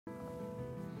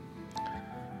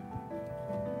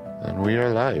And we are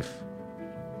live.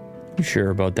 You sure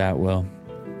about that, Will?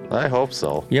 I hope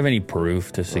so. You have any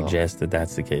proof to suggest that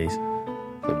that's the case?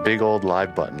 The big old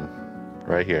live button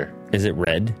right here. Is it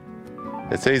red?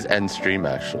 It says end stream,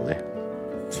 actually.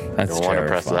 That's Don't want to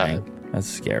press that. That's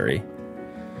scary.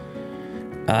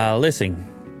 Listen,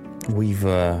 we've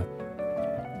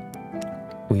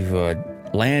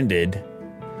landed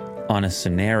on a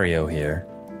scenario here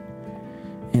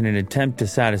in an attempt to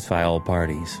satisfy all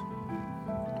parties.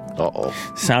 Uh-oh.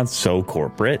 Sounds so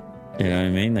corporate. You know what I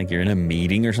mean? Like you're in a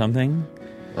meeting or something.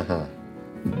 Uh-huh.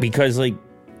 Because, like,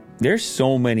 there's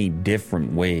so many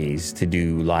different ways to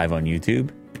do live on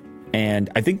YouTube. And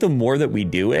I think the more that we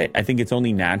do it, I think it's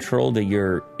only natural that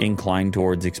you're inclined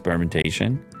towards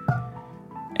experimentation.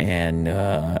 And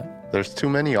There's too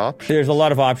many options. there's a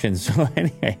lot of options. So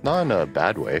anyway. Not in a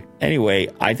bad way. Anyway,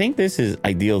 I think this is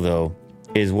ideal, though,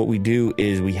 is what we do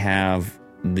is we have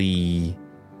the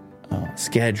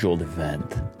scheduled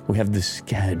event. We have the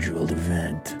scheduled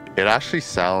event. It actually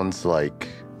sounds like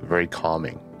very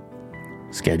calming.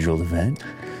 Scheduled event?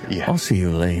 Yeah. I'll see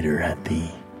you later at the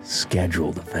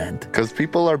scheduled event. Because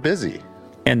people are busy.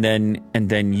 And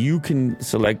then you can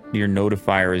select your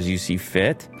notifier as you see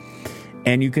fit.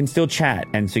 And you can still chat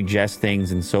and suggest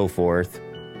things and so forth.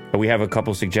 But we have a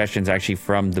couple suggestions actually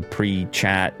from the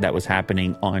pre-chat that was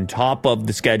happening on top of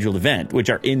the scheduled event, which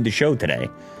are in the show today.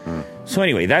 So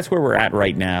anyway, that's where we're at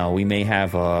right now. We may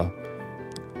have a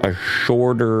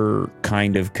shorter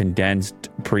kind of condensed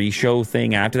pre-show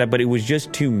thing after that, but it was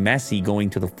just too messy going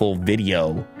to the full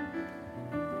video.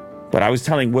 But I was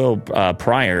telling Will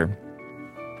prior,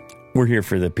 we're here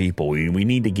for the people. We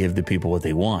need to give the people what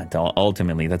they want.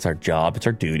 Ultimately, that's our job. It's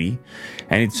our duty.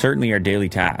 And it's certainly our daily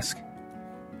task.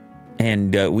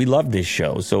 And we love this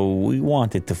show, so we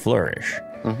want it to flourish.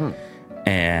 Mm-hmm.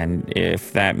 And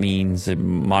if that means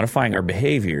modifying our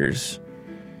behaviors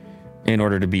in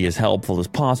order to be as helpful as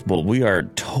possible, we are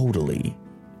totally,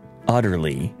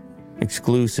 utterly,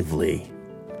 exclusively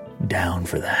down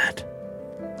for that.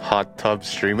 Hot tub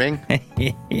streaming?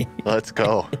 Let's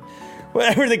go.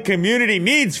 Whatever the community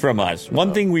needs from us.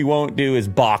 One thing we won't do is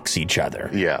box each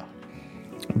other. Yeah.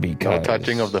 Because No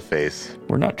touching of the face.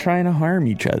 we're not trying to harm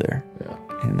each other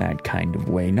Yeah. in that kind of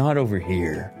way. Not over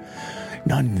here.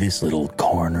 Not in this little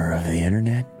corner of the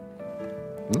internet.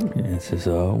 This is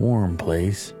a warm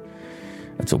place.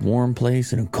 It's a warm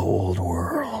place in a cold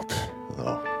world.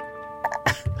 Oh.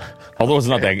 Although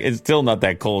it's still not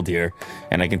that cold here.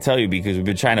 And I can tell you because we've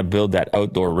been trying to build that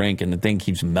outdoor rink and the thing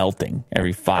keeps melting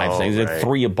every 5 seconds. Right. It's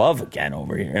 3 above again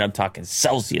over here. And I'm talking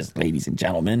Celsius, ladies and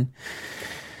gentlemen.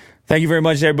 Thank you very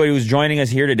much to everybody who's joining us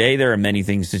here today. There are many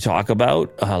things to talk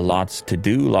about, lots to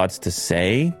do, lots to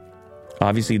say.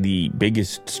 Obviously, the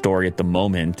biggest story at the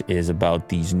moment is about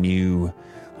these new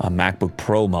MacBook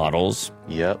Pro models.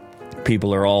 Yep.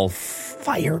 People are all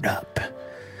fired up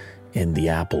in the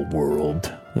Apple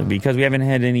world because we haven't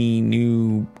had any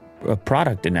new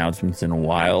product announcements in a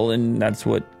while, and that's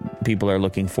what people are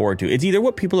looking forward to. It's either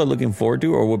what people are looking forward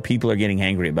to or what people are getting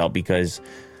angry about because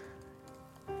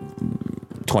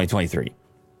 2023.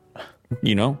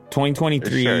 You know,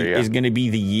 2023 Sure, yeah. is going to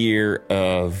be the year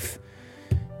of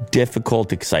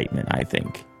difficult excitement, I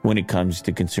think, when it comes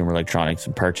to consumer electronics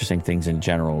and purchasing things in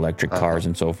general, electric cars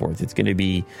and so forth. It's going to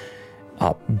be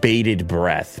bated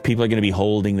breath. People are going to be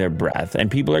holding their breath,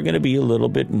 and people are going to be a little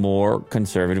bit more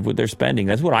conservative with their spending.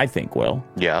 That's what I think, Will.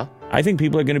 Yeah. I think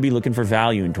people are going to be looking for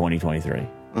value in 2023.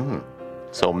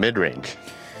 So mid-range.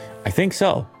 I think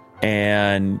so.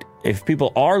 And if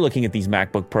people are looking at these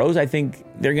MacBook Pros, I think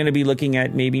they're going to be looking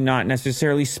at maybe not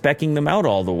necessarily speccing them out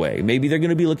all the way. Maybe they're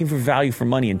going to be looking for value for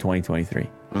money in 2023.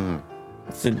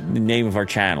 That's the name of our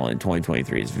channel in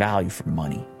 2023 is Value for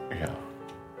Money. Yeah.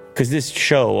 Because this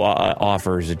show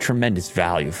offers a tremendous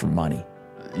value for money.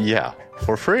 Yeah.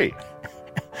 For free.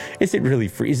 Is it really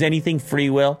free? Is anything free,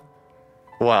 Will?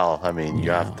 Well, I mean, you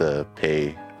have to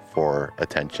pay for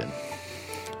attention.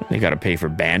 They got to pay for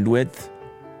bandwidth.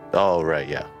 Oh, right.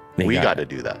 Yeah. We got to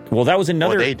do that. Well, that was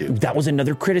another. They do. That was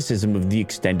another criticism of the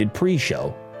extended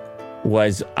pre-show.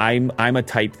 Was I'm a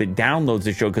type that downloads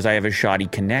the show because I have a shoddy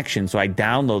connection, so I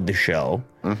download the show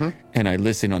and I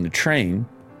listen on the train.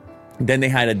 Then they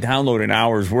had to download an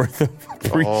hour's worth of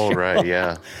pre-show. Oh, right.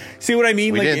 Yeah. See what I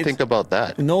mean? We Like, didn't think about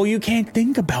that. No, you can't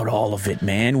think about all of it,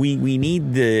 man. We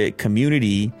need the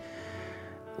community.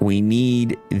 We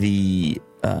need the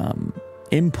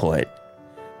input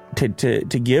to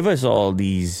give us all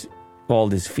this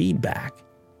feedback.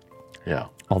 Yeah.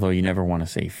 Although you never want to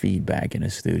say feedback in a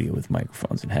studio with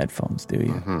microphones and headphones, do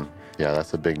you? Yeah,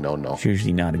 that's a big no-no. It's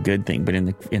usually not a good thing. But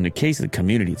in the case of the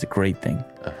community, it's a great thing.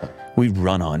 We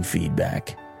run on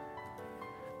feedback.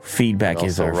 Feedback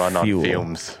is our run fuel. on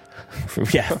fumes.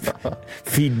 Yeah,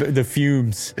 the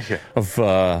fumes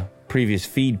of previous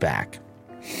feedback.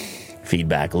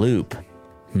 Feedback loop.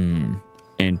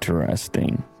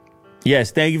 Interesting.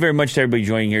 Yes, thank you very much to everybody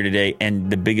joining here today.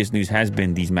 And the biggest news has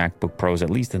been these MacBook Pros,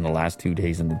 at least in the last 2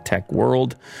 days in the tech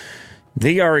world.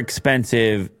 They are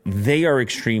expensive. They are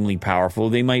extremely powerful.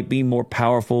 They might be more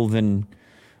powerful than,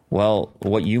 well,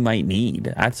 what you might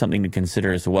need. That's something to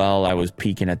consider as well. I was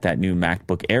peeking at that new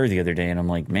MacBook Air the other day, and I'm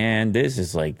like, man, this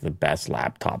is like the best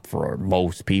laptop for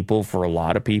most people, for a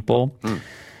lot of people.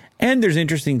 And there's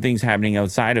interesting things happening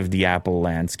outside of the Apple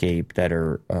landscape that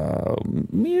are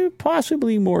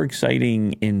possibly more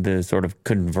exciting in the sort of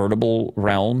convertible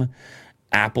realm.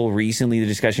 Apple recently, the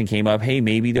discussion came up, hey,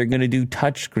 maybe they're going to do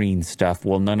touchscreen stuff.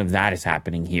 Well, none of that is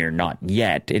happening here. Not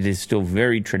yet. It is still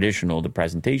very traditional, the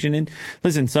presentation. And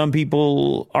listen, some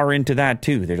people are into that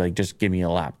too. They're like, just give me a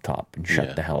laptop and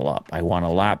shut the hell up. I want a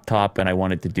laptop and I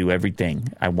want it to do everything.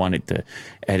 I want it to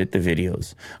edit the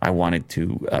videos. I want it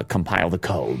to compile the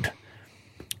code.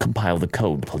 Compile the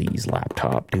code, please,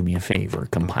 laptop. Do me a favor.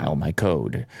 Compile my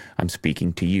code. I'm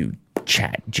speaking to you,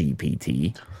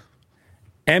 ChatGPT.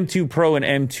 M2 Pro and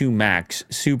M2 Max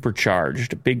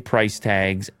supercharged, big price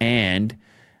tags, and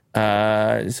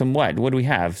some what? What do we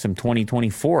have? Some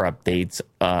 2024 updates.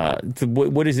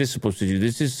 What is this supposed to do?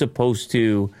 This is supposed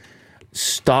to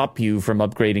stop you from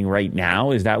upgrading right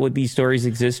now? Is that what these stories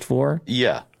exist for?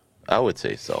 Yeah, I would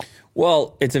say so.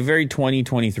 Well, it's a very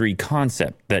 2023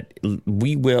 concept that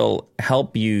we will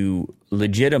help you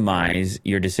legitimize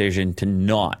your decision to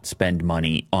not spend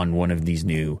money on one of these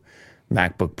new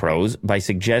MacBook Pros by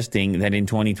suggesting that in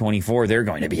 2024, they're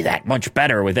going to be that much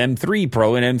better with M3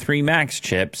 Pro and M3 Max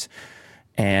chips.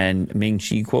 And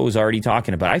Ming-Chi Kuo is already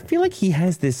talking about it. I feel like he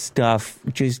has this stuff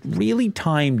just really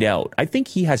timed out. I think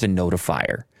he has a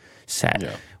notifier set.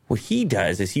 Yeah. What he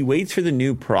does is he waits for the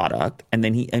new product and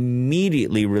then he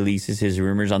immediately releases his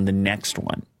rumors on the next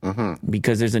one.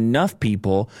 Because there's enough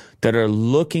people that are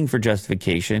looking for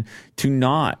justification to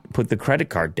not put the credit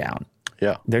card down.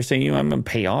 Yeah. They're saying, I'm going to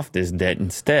pay off this debt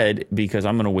instead because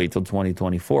I'm going to wait till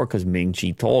 2024 because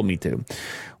Ming-Chi told me to.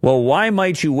 Well, why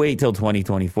might you wait till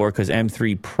 2024? Because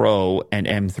M3 Pro and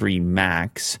M3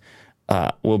 Max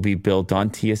will be built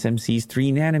on TSMC's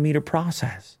 3-nanometer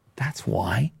process. That's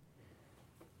why.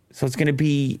 So it's going to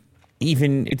be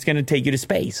it's going to take you to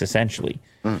space, essentially.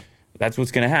 That's what's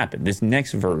going to happen. This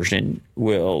next version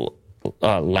will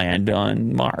land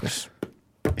on Mars.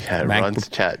 Yeah, it runs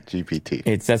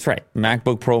ChatGPT. That's right.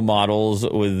 MacBook Pro models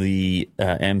with the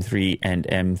M3 and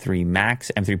M3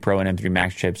 Max, M3 Pro and M3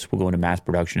 Max chips will go into mass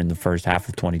production in the first half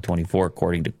of 2024,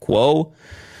 according to Kuo.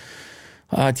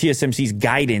 TSMC's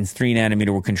guidance, 3-nanometer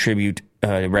will contribute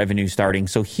revenue starting.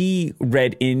 So he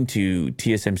read into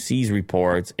TSMC's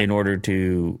reports in order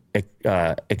to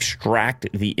extract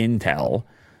the intel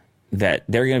that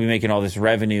they're going to be making all this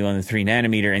revenue on the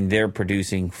 3-nanometer and they're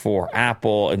producing for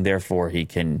Apple, and therefore he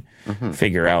can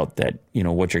figure out that,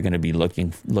 what you're going to be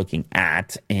looking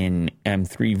at in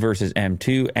M3 versus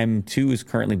M2. M2 is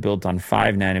currently built on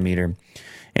 5-nanometer,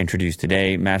 introduced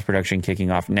today, mass production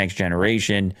kicking off next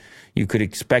generation. You could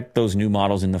expect those new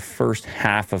models in the first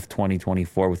half of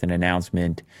 2024 with an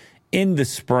announcement in the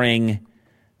spring,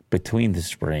 between the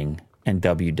spring and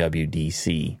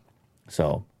WWDC.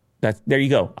 So there you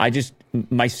go.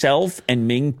 Myself and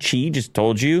Ming-Chi just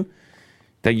told you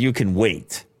that you can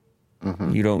wait.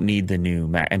 You don't need the new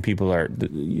Mac. And people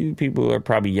are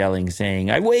probably yelling, saying,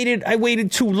 I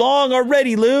waited too long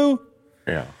already, Lou.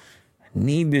 Yeah. I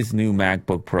need this new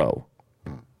MacBook Pro.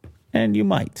 And you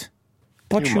might.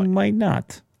 But you might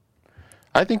not.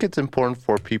 I think it's important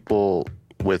for people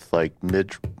with like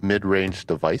mid-range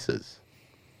devices.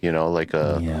 Like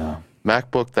a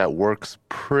MacBook that works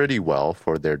pretty well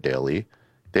for their daily.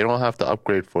 They don't have to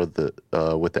upgrade with the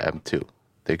M2.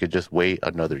 They could just wait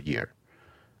another year.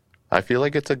 I feel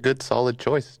like it's a good, solid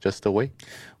choice just to wait.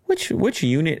 Which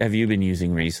unit have you been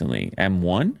using recently?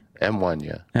 M1? M1,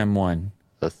 yeah. M1.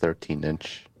 The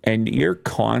 13-inch. And you're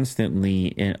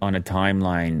constantly on a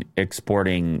timeline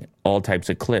exporting all types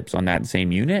of clips on that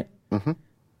same unit? And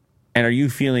are you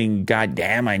feeling, God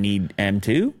damn, I need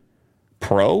M2?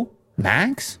 Pro?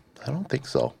 Max? I don't think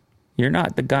so. You're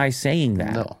not the guy saying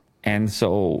that. No. And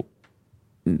so,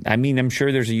 I'm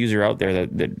sure there's a user out there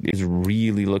that is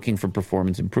really looking for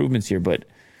performance improvements here, but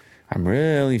I'm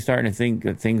really starting to think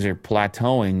that things are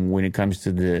plateauing when it comes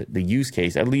to the use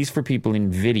case, at least for people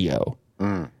in video.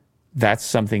 That's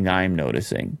something I'm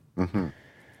noticing.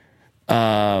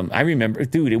 I remember,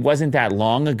 dude, it wasn't that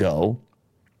long ago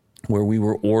where we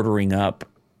were ordering up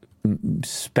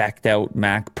spec'd out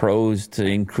Mac Pros to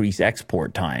increase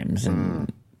export times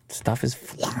and stuff is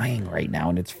flying right now,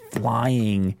 and it's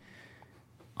flying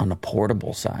on the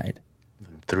portable side.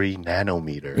 3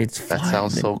 nanometer. That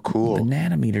sounds so cool. The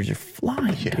nanometers are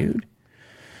flying, dude.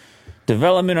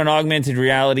 Development on augmented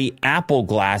reality, Apple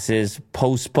glasses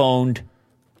postponed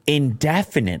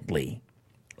indefinitely.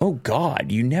 Oh,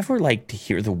 God, you never like to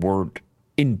hear the word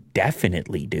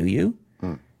indefinitely, do you?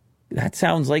 That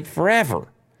sounds like forever.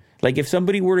 Like if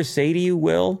somebody were to say to you,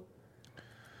 Will,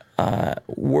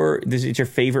 it's your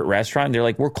favorite restaurant, they're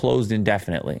like, we're closed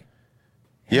indefinitely.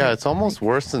 Yeah, it's almost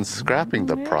worse than scrapping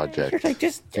the project. Like,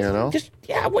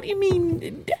 what do you mean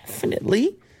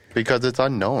indefinitely? Because it's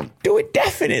unknown. Do it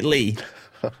definitely.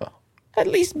 At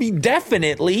least be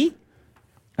definitely.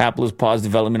 Apple has paused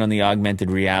development on the augmented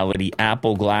reality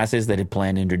Apple glasses that it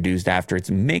planned to introduce after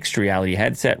its mixed reality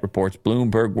headset. Reports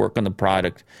Bloomberg work on the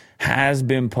product has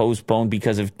been postponed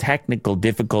because of technical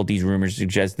difficulties. Rumors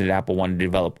suggest that Apple wanted to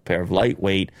develop a pair of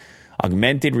lightweight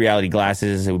augmented reality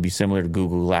glasses. It would be similar to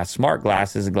Google Glass smart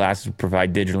glasses. The glasses would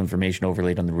provide digital information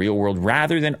overlaid on the real world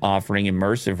rather than offering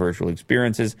immersive virtual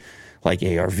experiences like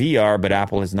AR, VR, but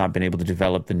Apple has not been able to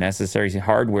develop the necessary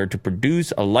hardware to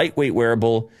produce a lightweight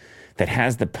wearable that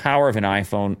has the power of an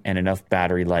iPhone and enough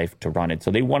battery life to run it. So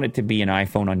they want it to be an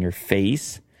iPhone on your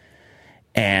face,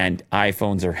 and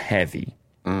iPhones are heavy.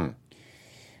 You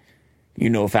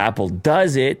know, if Apple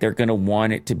does it, they're going to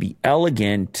want it to be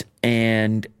elegant.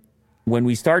 And when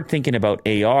we start thinking about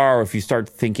AR, or if you start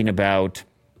thinking about,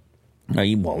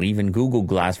 well, even Google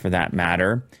Glass for that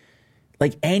matter,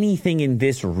 like anything in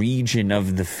this region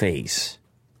of the face,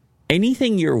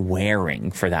 anything you're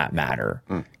wearing for that matter,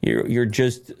 you're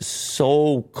just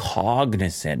so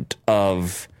cognizant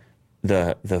of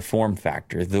the form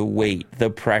factor, the weight,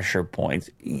 the pressure points.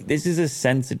 This is a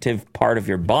sensitive part of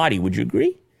your body. Would you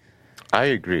agree? I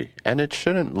agree. And it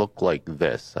shouldn't look like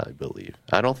this, I believe.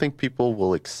 I don't think people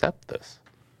will accept this.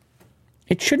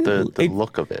 It shouldn't. The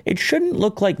look of it. It shouldn't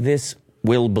look like this,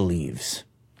 Will believes.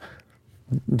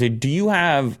 Do you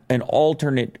have an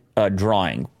alternate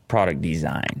drawing, product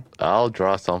design? I'll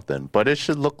draw something, but it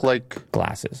should look like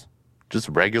glasses. Just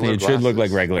regular glasses. It should look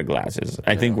like regular glasses.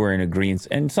 I think we're in agreement.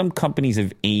 And some companies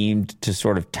have aimed to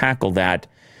sort of tackle that.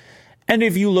 And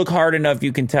if you look hard enough,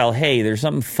 you can tell, hey, there's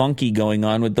something funky going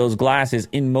on with those glasses.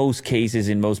 In most cases,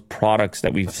 in most products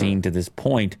that we've seen to this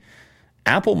point,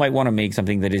 Apple might want to make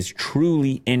something that is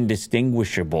truly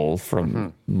indistinguishable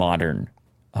from modern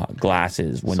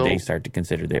glasses when they start to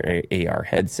consider their AR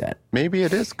headset. Maybe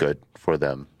it is good for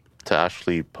them to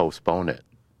actually postpone it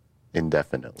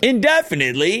indefinitely.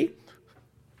 Indefinitely?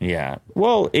 Yeah.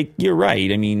 Well, you're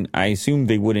right. I mean, I assume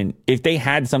they wouldn't. If they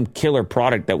had some killer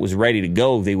product that was ready to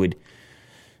go, they would.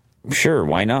 Sure,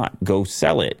 why not? Go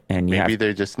sell it. And maybe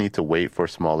they just need to wait for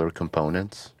smaller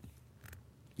components.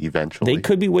 Eventually, they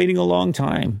could be waiting a long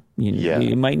time.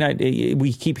 It might not.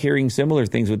 We keep hearing similar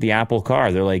things with the Apple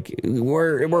car. They're like,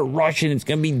 we're rushing. It's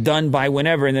going to be done by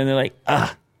whenever, and then they're like,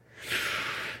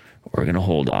 we're going to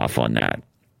hold off on that.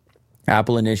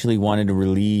 Apple initially wanted to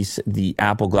release the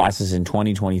Apple glasses in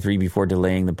 2023 before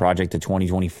delaying the project to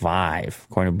 2025.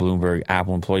 According to Bloomberg,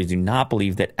 Apple employees do not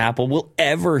believe that Apple will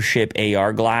ever ship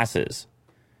AR glasses,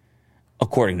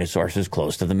 according to sources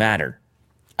close to the matter.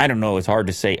 I don't know. It's hard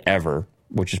to say ever,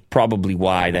 which is probably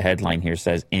why the headline here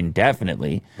says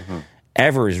indefinitely.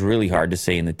 Ever is really hard to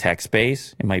say in the tech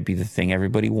space. It might be the thing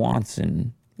everybody wants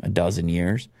in a dozen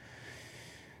years.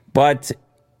 But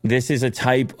this is a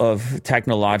type of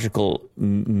technological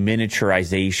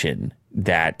miniaturization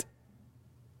that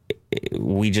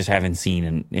we just haven't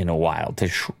seen in a while.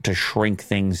 To shrink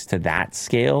things to that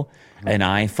scale, an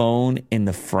iPhone in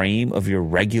the frame of your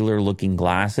regular-looking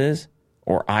glasses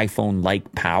or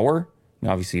iPhone-like power.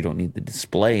 Obviously, you don't need the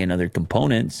display and other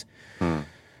components.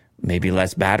 Maybe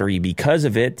less battery because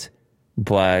of it,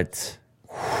 but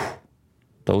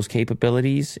those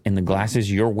capabilities in the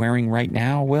glasses you're wearing right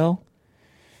now, Will.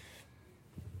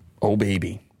 Oh,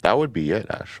 baby. That would be it,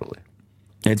 actually.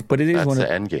 That's the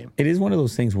end game. It is one of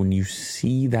those things when you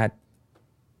see that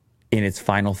in its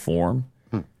final form,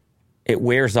 it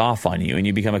wears off on you and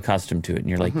you become accustomed to it. And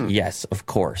you're like, yes, of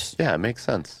course. Yeah, it makes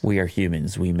sense. We are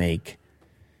humans. We make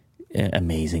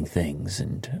amazing things.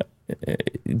 And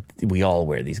we all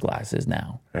wear these glasses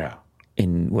now. Yeah.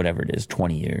 In whatever it is,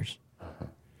 20 years.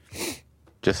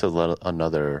 Just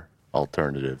another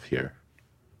alternative here.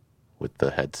 With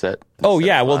the headset. Oh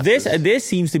yeah, well this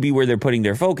seems to be where they're putting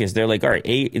their focus. They're like, all right,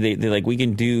 they're like, we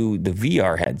can do the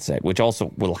VR headset, which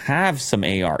also will have some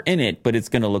AR in it, but it's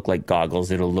going to look like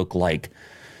goggles. It'll look like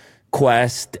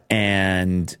Quest,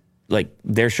 and like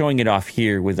they're showing it off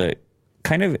here with a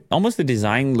kind of almost the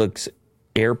design looks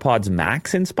AirPods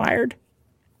Max inspired.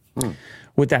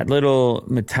 with that little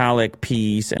metallic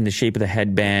piece and the shape of the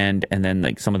headband, and then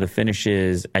like some of the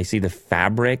finishes. I see the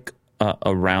fabric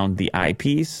around the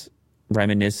eyepiece,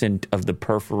 reminiscent of the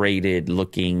perforated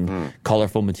looking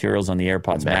colorful materials on the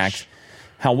AirPods Max.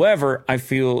 However, I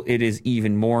feel it is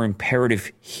even more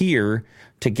imperative here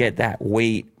to get that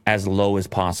weight as low as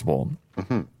possible,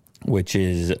 which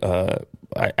is,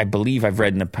 I believe I've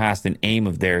read in the past, an aim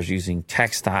of theirs using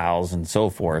textiles and so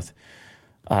forth.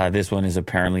 This one is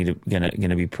apparently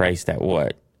gonna be priced at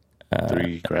what?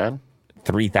 $3,000?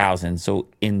 $3,000. So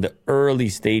in the early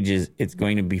stages, it's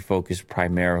going to be focused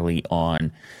primarily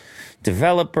on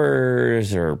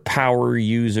developers or power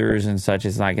users and such.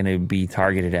 It's not going to be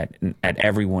targeted at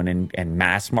everyone and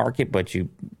mass market, but you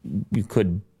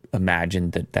could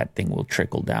imagine that thing will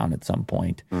trickle down at some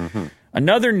point.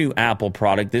 Another new Apple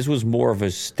product, this was more of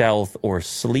a stealth or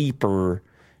sleeper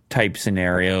type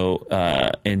scenario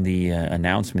in the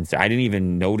announcements. I didn't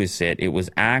even notice it. It was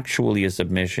actually a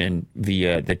submission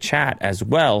via the chat as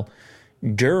well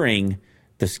during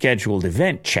the scheduled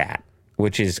event chat,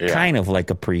 which is kind of like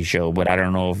a pre-show, but I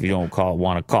don't know if you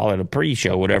want to call it a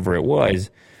pre-show, whatever it was.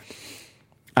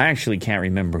 I actually can't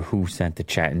remember who sent the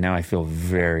chat, and now I feel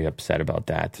very upset about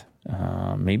that.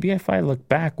 Maybe if I look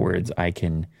backwards, I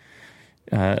can...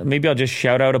 maybe I'll just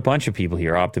shout out a bunch of people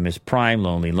here. Optimus Prime,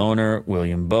 Lonely Loner,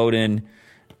 William Bowden.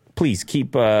 Please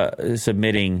keep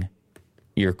submitting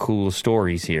your cool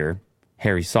stories here.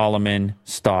 Harry Solomon,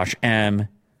 Stosh M.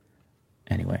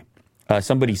 Anyway,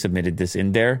 somebody submitted this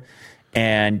in there.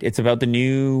 And it's about the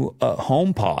new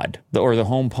HomePod, or the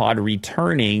HomePod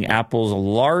returning. Apple's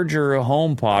larger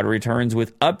HomePod returns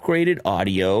with upgraded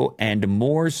audio and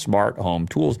more smart home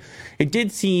tools. It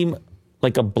did seem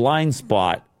like a blind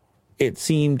spot. It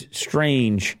seemed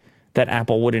strange that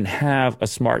Apple wouldn't have a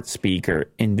smart speaker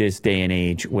in this day and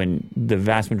age when the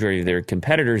vast majority of their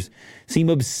competitors seem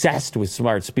obsessed with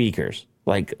smart speakers,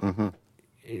 like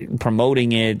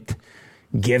promoting it,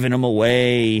 giving them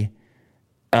away.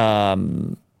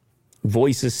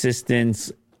 Voice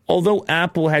assistants. Although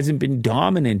Apple hasn't been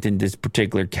dominant in this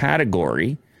particular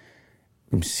category,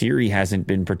 Siri hasn't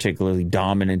been particularly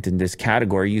dominant in this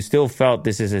category, you still felt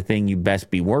this is a thing you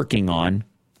best be working on.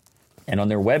 And on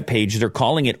their webpage, they're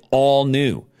calling it all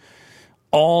new.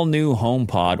 All new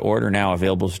HomePod. Order now,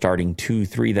 available starting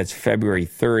 2/3. That's February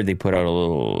 3rd. They put out a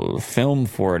little film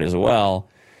for it as well.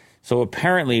 So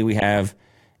apparently we have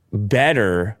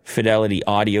better fidelity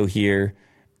audio here.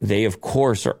 They, of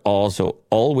course, are also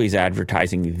always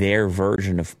advertising their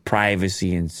version of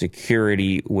privacy and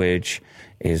security, which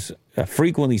is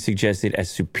frequently suggested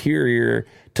as superior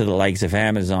to the likes of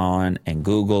Amazon and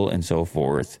Google and so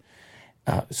forth.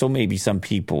 So maybe some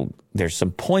people, there's some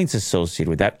points associated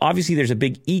with that. Obviously, there's a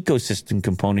big ecosystem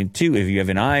component, too. If you have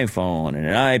an iPhone and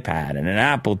an iPad and an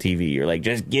Apple TV, you're like,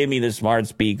 just give me the smart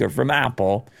speaker from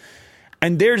Apple.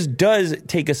 And theirs does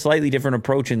take a slightly different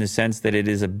approach in the sense that it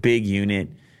is a big unit.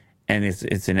 And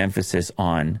it's an emphasis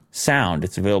on sound.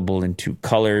 It's available in 2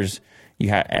 colors. You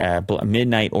have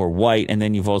midnight or white, and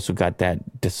then you've also got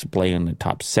that display on the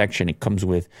top section. It comes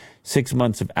with 6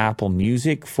 months of Apple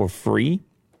Music for free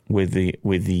with the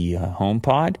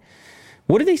HomePod.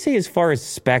 What do they say as far as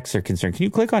specs are concerned? Can you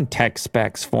click on tech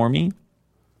specs for me?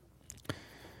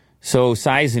 So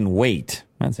size and weight.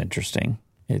 That's interesting.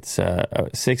 It's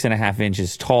 6.5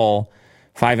 inches tall,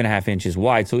 5.5 inches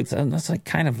wide. So that's like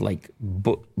kind of like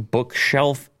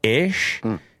bookshelf-ish.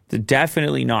 It's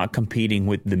definitely not competing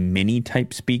with the mini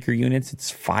type speaker units. It's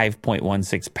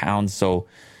 5.16 pounds. So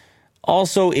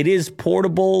also it is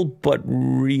portable, but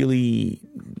really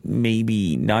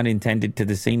maybe not intended to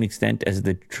the same extent as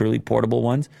the truly portable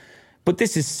ones. But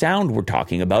this is sound we're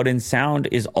talking about, and sound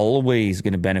is always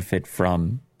going to benefit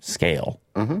from scale.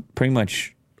 Pretty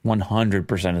much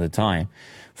 100% of the time.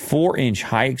 4-inch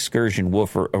high excursion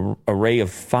woofer array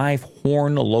of 5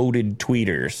 horn-loaded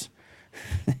tweeters.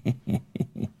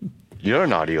 You're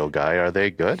an audio guy. Are they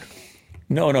good?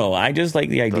 No. I just like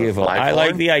the idea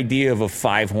like the idea of a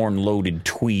 5 horn-loaded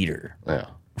tweeter. Yeah.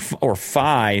 Or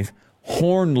 5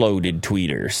 horn-loaded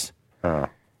tweeters. You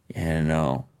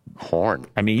know. Horn.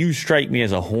 I mean, you strike me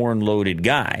as a horn-loaded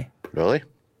guy. Really?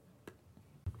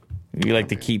 You like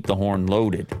to keep the horn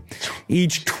loaded.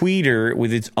 Each tweeter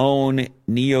with its own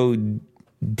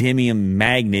neodymium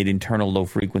magnet internal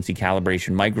low-frequency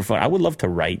calibration microphone. I would love to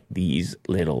write these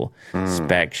little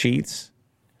spec sheets.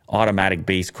 Automatic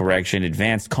bass correction,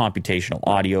 advanced computational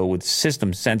audio with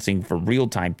system sensing for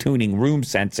real-time tuning, room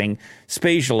sensing,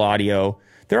 spatial audio.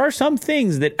 There are some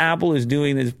things that Apple is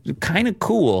doing that's kind of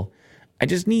cool. I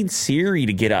just need Siri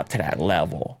to get up to that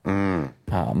level.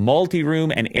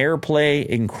 Multi-room and AirPlay,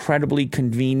 incredibly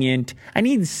convenient. I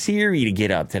need Siri to get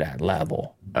up to that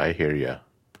level. I hear you.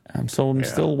 I'm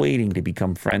still waiting to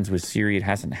become friends with Siri. It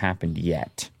hasn't happened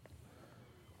yet.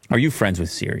 Are you friends with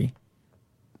Siri?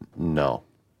 No.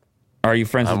 Are you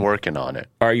friends? I'm working on it.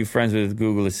 Are you friends with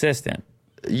Google Assistant?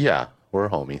 Yeah, we're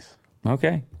homies.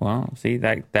 Okay. Well, see,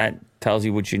 that tells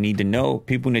you what you need to know.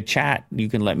 People in the chat, you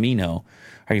can let me know.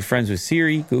 Are you friends with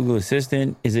Siri, Google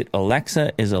Assistant? Is it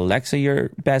Alexa? Is Alexa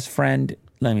your best friend?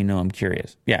 Let me know. I'm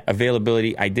curious. Yeah,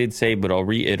 availability, I did say, but I'll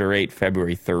reiterate,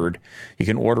 February 3rd. You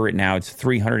can order it now. It's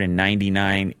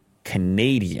 $399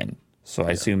 Canadian. So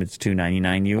I assume it's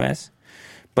 $299 US.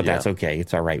 But that's okay.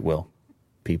 It's all right, Will.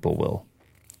 People will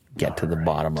get to the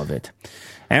bottom of it.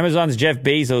 Amazon's Jeff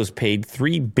Bezos paid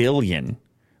 $3 billion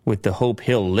with the hope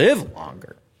he'll live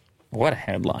longer. What a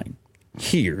headline.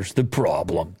 Here's the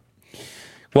problem.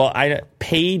 Well,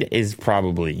 paid is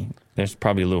there's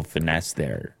probably a little finesse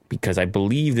there because I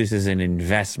believe this is an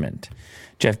investment.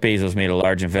 Jeff Bezos made a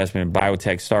large investment in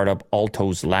biotech startup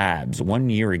Altos Labs 1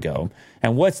 year ago.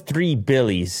 And what's $3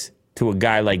 billion to a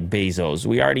guy like Bezos?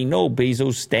 We already know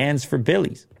Bezos stands for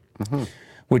Billies,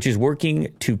 which is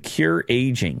working to cure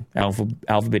aging.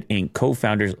 Alphabet Inc.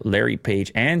 co-founders Larry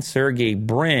Page and Sergey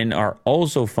Brin are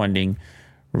also funding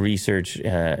research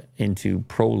into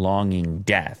prolonging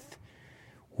death.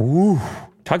 Ooh,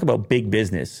 talk about big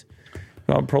business.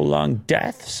 About prolonged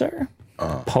death, sir?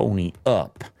 Pony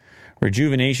up.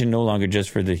 Rejuvenation no longer just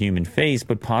for the human face,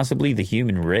 but possibly the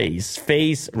human race.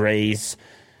 Face race.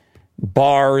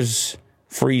 Bars.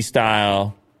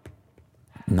 Freestyle.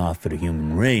 Not for the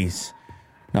human race.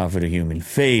 Not for the human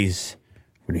face.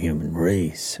 For the human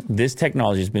race. This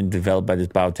technology has been developed by this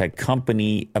biotech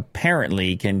company.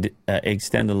 Apparently can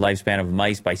extend the lifespan of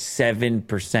mice by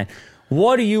 7%.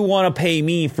 What do you want to pay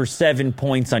me for 7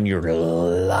 points on your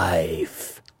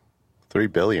life?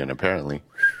 $3 billion, apparently.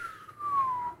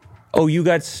 Oh, you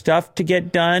got stuff to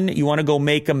get done? You want to go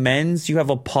make amends? You have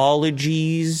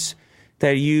apologies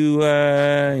that you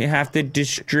have to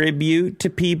distribute to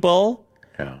people?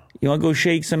 Yeah. You want to go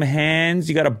shake some hands?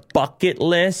 You got a bucket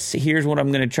list? Here's what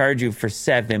I'm going to charge you for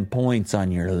 7 points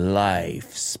on your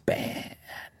lifespan.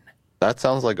 That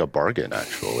sounds like a bargain,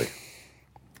 actually.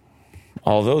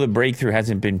 Although the breakthrough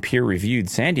hasn't been peer-reviewed,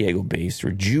 San Diego-based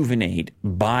Rejuvenate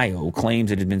Bio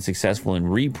claims it has been successful in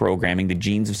reprogramming the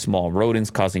genes of small rodents,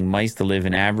 causing mice to live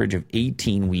an average of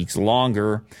 18 weeks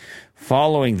longer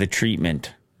following the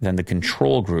treatment than the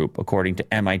control group, according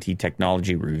to MIT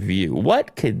Technology Review.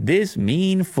 What could this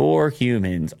mean for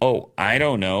humans? Oh, I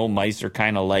don't know. Mice are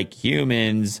kind of like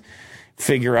humans.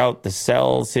 Figure out the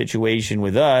cell situation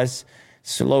with us,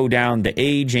 slow down the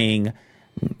aging,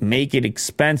 make it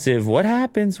expensive. What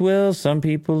happens, Will? Some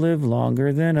people live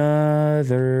longer than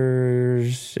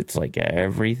others. It's like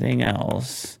everything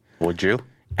else. Would you?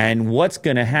 And what's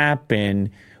going to happen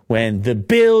when the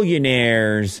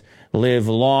billionaires live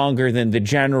longer than the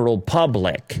general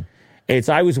public?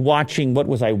 I was watching, what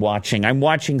was I watching? I'm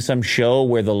watching some show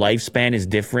where the lifespan is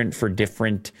different for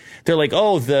different. They're like,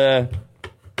 was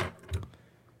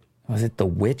it the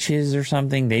witches or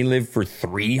something? They live for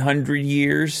 300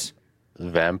 years.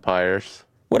 Vampires.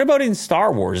 What about in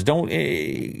Star Wars? Isn't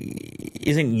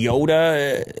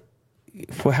Yoda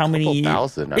for how many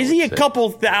years? Is he a couple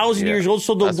thousand years old?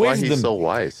 So That's why he's so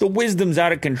wise. The wisdom's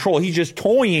out of control. He's just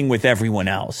toying with everyone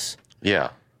else. Yeah.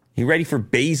 You ready for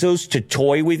Bezos to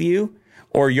toy with you?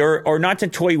 Or not to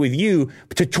toy with you,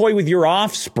 but to toy with your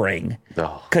offspring.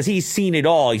 Because he's seen it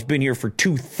all. He's been here for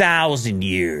 2,000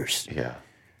 years. Yeah.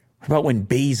 What about when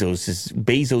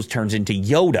Bezos turns into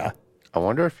Yoda? I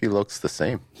wonder if he looks the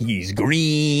same. He's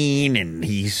green and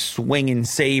he's swinging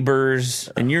sabers,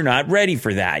 and you're not ready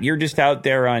for that. You're just out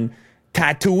there on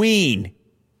Tatooine.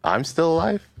 I'm still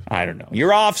alive? I don't know.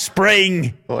 Your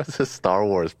offspring. What's a Star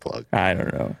Wars plug? I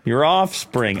don't know. Your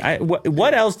offspring.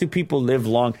 What else do people live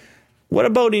long? What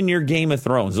about in your Game of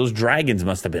Thrones? Those dragons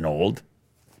must have been old.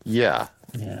 Yeah.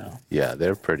 Yeah. Yeah,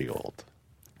 they're pretty old.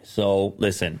 So,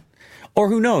 listen. Or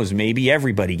who knows, maybe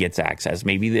everybody gets access.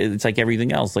 Maybe it's like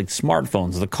everything else, like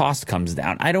smartphones, the cost comes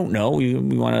down. I don't know. We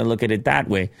want to look at it that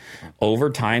way. Over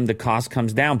time, the cost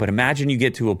comes down. But imagine you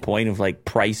get to a point of like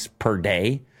price per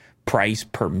day, price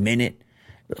per minute.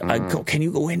 Can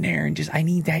you go in there and I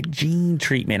need that gene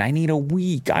treatment. I need a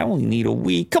week. I only need a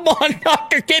week. Come on,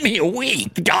 doctor, give me a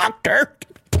week, doctor.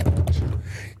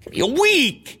 Give me a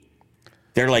week.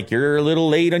 They're like, you're a little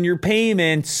late on your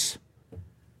payments.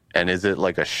 And is it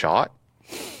like a shot?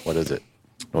 What is it?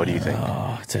 What do you think?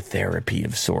 It's a therapy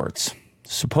of sorts.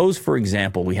 Suppose, for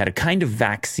example, we had a kind of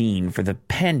vaccine for the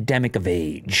pandemic of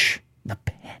age. The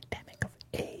pandemic of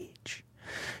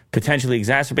potentially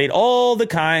exacerbate all the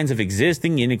kinds of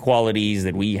existing inequalities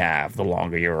that we have. The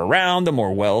longer you're around, the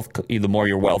more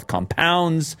your wealth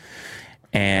compounds,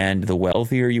 and the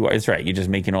wealthier you are. That's right. You're just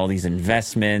making all these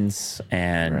investments,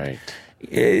 and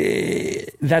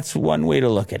that's one way to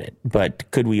look at it. But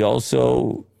could we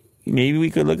also, maybe we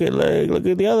could look at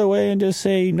the other way and just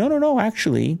say, no,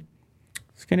 actually,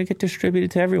 it's going to get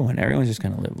distributed to everyone. Everyone's just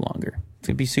going to live longer. It's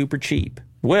going to be super cheap.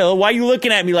 Will, why are you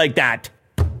looking at me like that?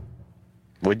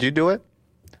 Would you do it?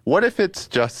 What if it's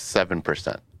just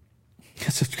 7%?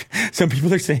 Some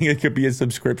people are saying it could be a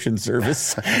subscription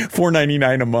service,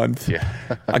 $4.99 a month. Yeah.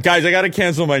 Guys, I got to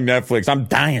cancel my Netflix. I'm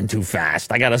dying too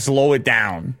fast. I got to slow it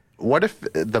down. What if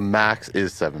the max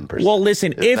is 7%? Well,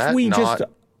 listen, Isn't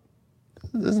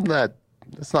that,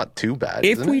 it's not too bad.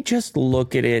 If we just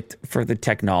look at it for the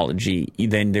technology,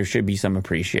 then there should be some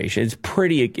appreciation. It's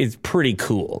pretty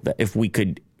cool that if we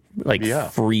could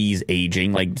freeze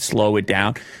aging, like slow it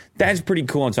down. That's pretty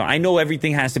cool. And so I know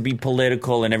everything has to be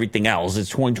political and everything else. It's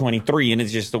 2023 and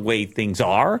it's just the way things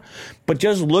are. But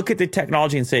just look at the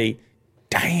technology and say,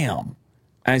 damn,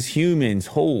 as humans,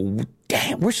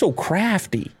 we're so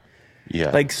crafty.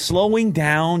 Yeah. Like slowing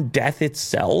down death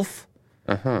itself.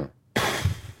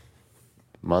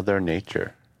 Mother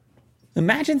Nature.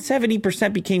 Imagine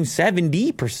 70% became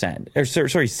 70%. Or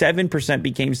sorry, 7%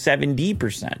 became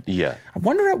 70%. Yeah. I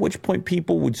wonder at which point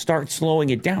people would start slowing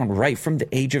it down, right from the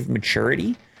age of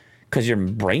maturity, because your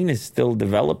brain is still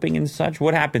developing and such.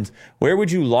 What happens? Where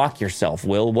would you lock yourself,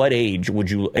 Will? What age would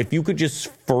you, if you could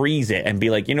just freeze it and be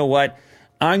like, you know what?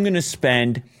 I'm going to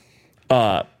spend,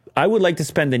 I would like to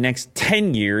spend the next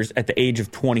 10 years at the age of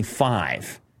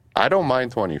 25. I don't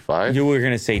mind 25. You were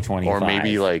going to say 25. Or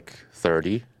maybe like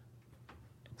 30.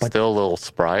 Still a little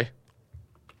spry.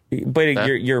 But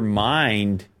your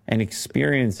mind and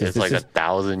experiences. It's like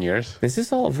 1,000 years. This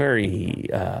is all very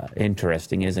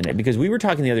interesting, isn't it? Because we were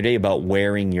talking the other day about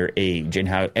wearing your age and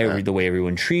how the way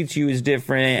everyone treats you is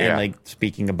different. And like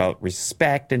speaking about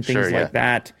respect and things like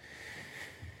that.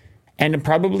 And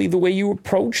probably the way you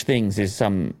approach things is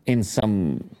in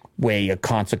some way a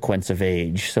consequence of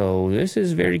age. So this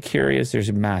is very curious.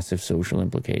 There's massive social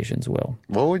implications, Will.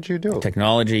 What would you do?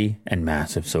 Technology and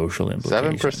massive social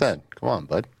implications. 7%. Come on,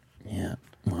 bud. Yeah.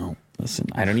 Well, listen,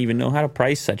 I don't even know how to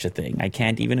price such a thing. I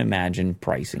can't even imagine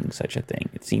pricing such a thing.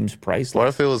 It seems priceless. What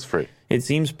if it was free? It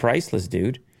seems priceless,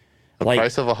 dude. The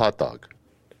price of a hot dog.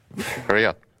 Hurry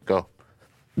up. Go.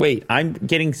 Wait, I'm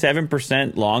getting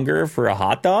 7% longer for a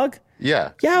hot dog?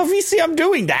 Yeah. Yeah, obviously I'm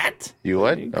doing that. You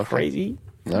would? Okay. Crazy.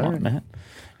 Come on, man.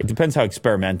 It depends how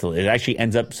experimental it actually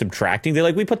ends up subtracting. They're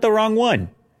like, we put the wrong one.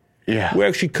 Yeah. We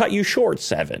actually cut you short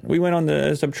 7. We went on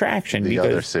the subtraction. The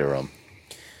other serum.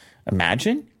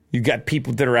 Imagine you got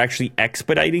people that are actually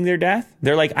expediting their death.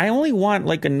 They're like, I only want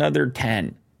like another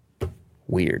 10.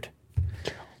 Weird.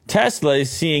 Tesla is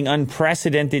seeing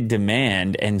unprecedented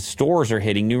demand and stores are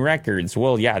hitting new records.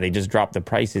 Well, yeah, they just dropped the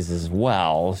prices as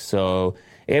well. So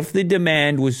if the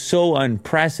demand was so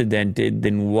unprecedented,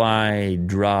 then why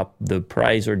drop the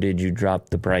price? Or did you drop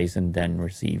the price and then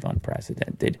receive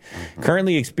unprecedented?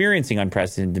 Currently experiencing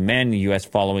unprecedented demand in the U.S.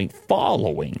 following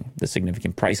the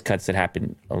significant price cuts that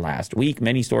happened last week.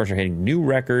 Many stores are hitting new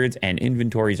records and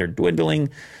inventories are dwindling.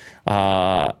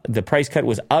 The price cut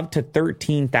was up to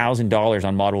 $13,000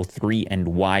 on Model 3 and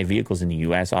Y vehicles in the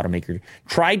U.S. Automaker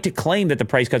tried to claim that the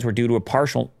price cuts were due to a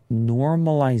partial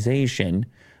normalization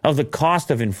of the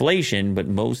cost of inflation, but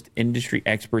most industry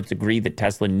experts agree that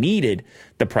Tesla needed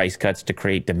the price cuts to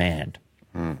create demand.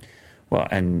 Well,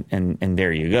 and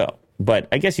there you go. But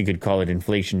I guess you could call it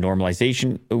inflation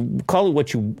normalization. Call it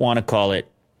what you want to call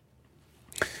it.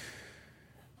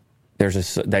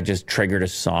 That just triggered a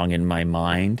song in my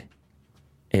mind.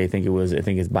 I think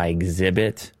it's by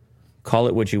Xzibit. Call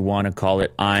it what you want to call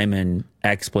it. I'm an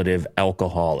expletive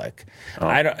alcoholic.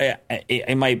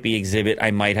 It might be Xzibit.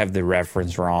 I might have the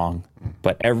reference wrong.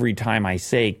 But every time I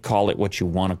say call it what you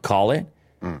want to call it,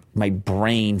 my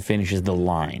brain finishes the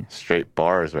line. Straight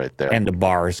bars right there. And the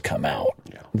bars come out.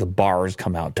 Yeah. The bars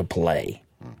come out to play.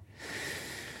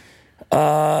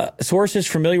 Sources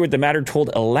familiar with the matter told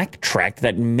Electrek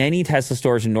that many Tesla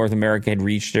stores in North America had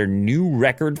reached their new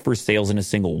record for sales in a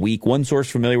single week. One source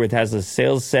familiar with Tesla's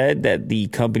sales said that the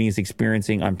company is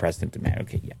experiencing unprecedented demand.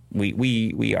 Okay, yeah.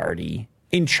 We already...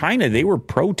 In China, they were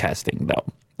protesting, though.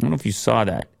 I don't know if you saw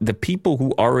that. The people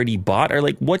who already bought are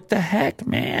like, what the heck,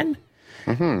 man?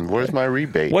 Where's my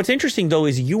rebate? What's interesting, though,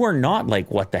 is you are not like,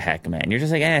 what the heck, man? You're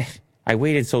just like, I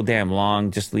waited so damn long,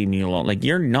 just leave me alone. Like,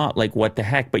 you're not like, what the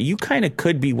heck, but you kind of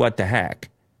could be what the heck,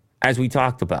 as we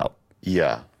talked about.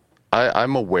 Yeah,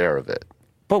 I'm aware of it.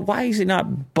 But why is it not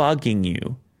bugging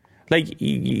you? Like,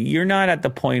 you're not at the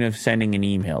point of sending an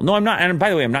email. No, I'm not. And by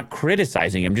the way, I'm not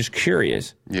criticizing. I'm just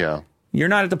curious. Yeah. You're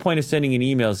not at the point of sending an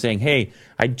email saying, hey,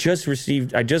 I just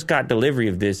got delivery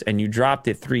of this and you dropped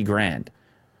it $3,000.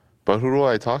 But who do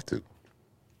I talk to?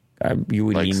 You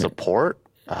would like email support?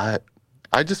 I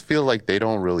just feel like they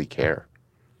don't really care.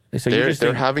 So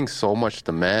they're having so much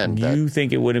demand. You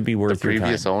think it wouldn't be worth the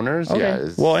previous your time. owners? Okay.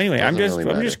 Yeah. Well, anyway, I'm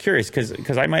just curious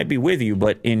because I might be with you,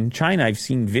 but in China, I've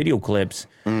seen video clips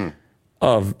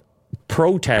of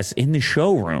protests in the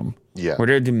showroom where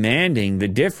they're demanding the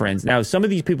difference. Now, some of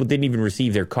these people didn't even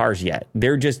receive their cars yet.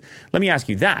 They're just. Let me ask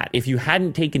you that: if you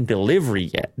hadn't taken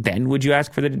delivery yet, then would you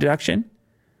ask for the deduction?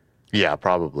 Yeah,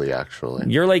 probably, actually.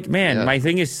 You're like, man, my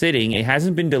thing is sitting. It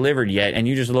hasn't been delivered yet, and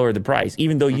you just lowered the price.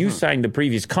 Even though you signed the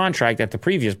previous contract at the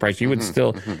previous price, you would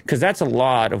still... Because that's a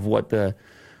lot of what the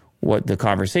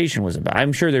conversation was about.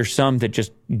 I'm sure there's some that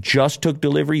just took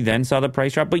delivery, then saw the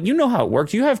price drop. But you know how it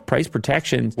works. You have price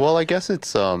protections. Well, I guess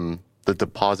it's the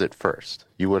deposit first.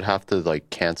 You would have to, like,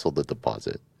 cancel the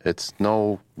deposit. It's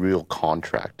no real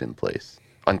contract in place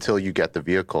until you get the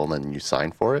vehicle and then you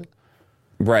sign for it.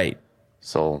 Right.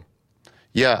 So...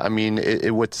 yeah, I mean,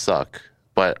 it would suck,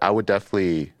 but I would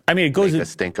definitely make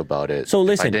us think about it. So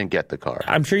listen, if I didn't get the car.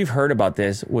 I'm sure you've heard about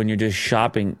this when you're just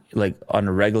shopping like on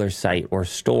a regular site or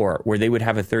store where they would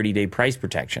have a 30-day price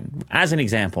protection, as an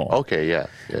example. Okay, yeah.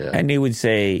 And they would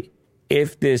say,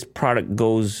 if this product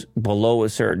goes below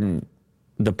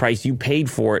the price you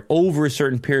paid for it over a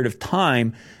certain period of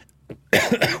time,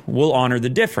 we'll honor the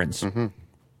difference. Mm-hmm.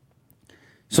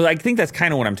 So I think that's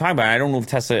kind of what I'm talking about. I don't know if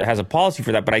Tesla has a policy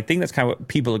for that, but I think that's kind of what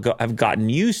people have gotten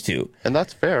used to. And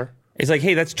that's fair. It's like,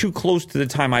 hey, that's too close to the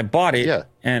time I bought it. Yeah.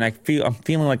 And I'm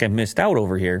feeling like I missed out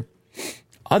over here.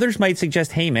 Others might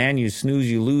suggest, hey, man, you snooze,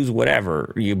 you lose,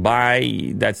 whatever. You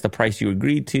buy, that's the price you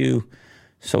agreed to,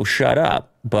 so shut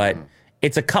up. But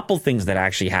it's a couple things that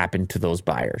actually happened to those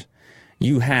buyers.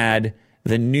 You had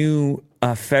the new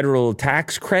federal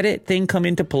tax credit thing come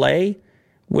into play,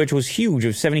 which was huge,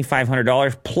 of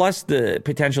 $7,500, plus the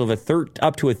potential of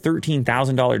up to a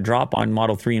 $13,000 drop on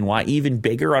Model 3 and Y, even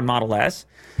bigger on Model S.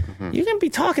 You're going to be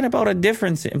talking about a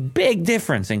big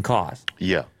difference in cost.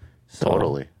 Yeah, so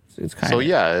totally. It's kind of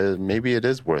yeah, maybe it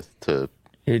is worth to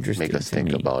make us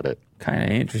think about it. Kind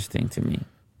of interesting to me.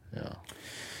 Yeah.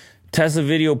 Tesla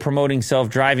video promoting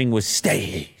self-driving was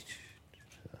staged.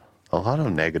 A lot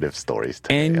of negative stories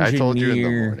today. Engineer I told you in the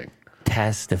morning.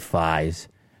 Testifies.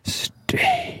 Staged.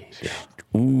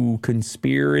 Yeah. Ooh,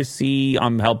 conspiracy.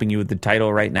 I'm helping you with the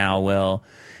title right now, Will.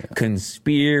 Yeah.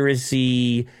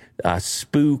 Conspiracy,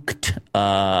 spooked,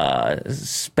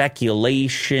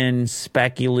 speculation,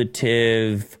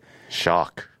 speculative.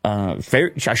 Shock.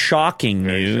 Shocking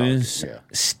news. Shocking, yeah.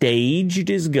 Staged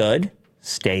is good.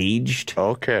 Staged.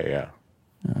 Okay, yeah.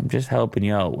 I'm just helping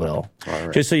you out, Will. All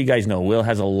right. Just so you guys know, Will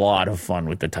has a lot of fun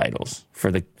with the titles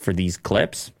for these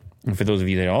clips. And for those of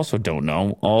you that also don't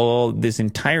know, all this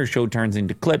entire show turns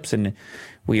into clips, and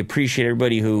we appreciate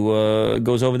everybody who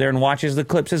goes over there and watches the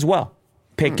clips as well.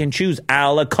 Pick and choose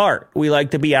a la carte. We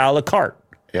like to be a la carte.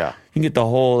 Yeah. You can get the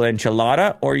whole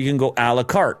enchilada, or you can go a la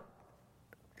carte.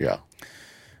 Yeah.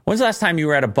 When's the last time you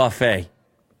were at a buffet?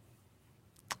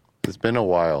 It's been a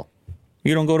while.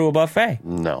 You don't go to a buffet?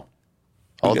 No.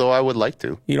 Although I would like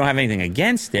to. You don't have anything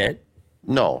against it?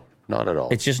 No, not at all.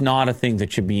 It's just not a thing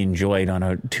that should be enjoyed on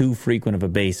a too frequent of a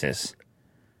basis.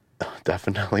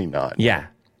 Definitely not. Yeah.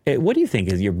 What do you think?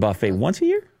 Is your buffet once a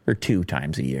year or 2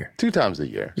 times a year? 2 times a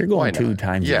year. You're going 2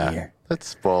 times a year. Let's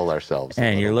spoil ourselves.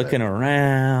 And you're looking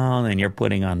around and you're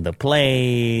putting on the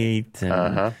plate.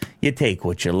 And you take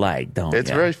what you like, don't you? It's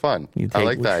very fun. I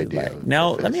like the idea. Now,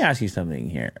 let me ask you something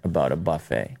here about a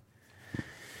buffet.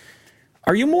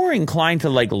 Are you more inclined to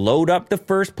like load up the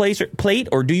first plate,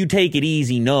 or do you take it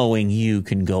easy knowing you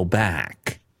can go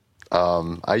back?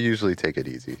 I usually take it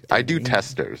easy. I do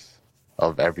testers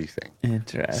of everything.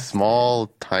 Interesting.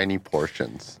 Small, tiny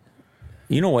portions.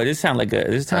 You know what? This sounds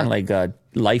like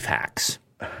life hacks.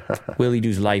 Willie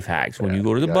does life hacks. When you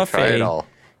go to the buffet,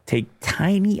 take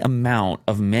tiny amount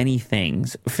of many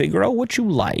things, figure out what you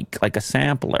like a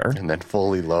sampler, and then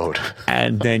fully load.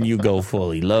 And then you go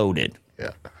fully loaded.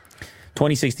 Yeah.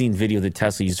 2016 video that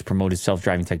Tesla used to promote its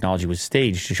self-driving technology was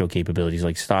staged to show capabilities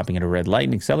like stopping at a red light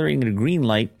and accelerating at a green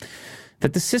light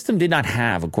that the system did not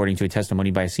have, according to a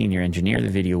testimony by a senior engineer. The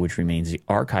video, which remains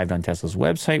archived on Tesla's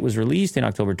website, was released in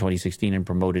October 2016 and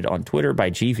promoted on Twitter by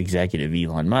chief executive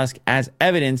Elon Musk as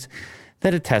evidence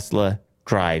that a Tesla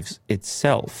drives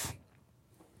itself.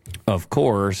 Of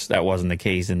course, that wasn't the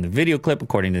case in the video clip.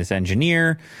 According to this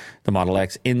engineer, the Model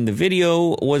X in the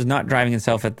video was not driving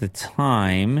itself at the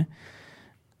time.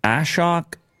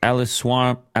 Ashok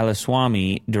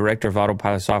Alaswamy, director of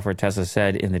autopilot software at Tesla,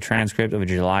 said in the transcript of a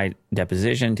July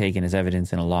deposition taken as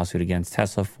evidence in a lawsuit against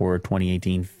Tesla for a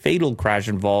 2018 fatal crash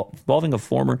involving a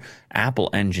former Apple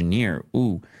engineer.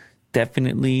 Ooh,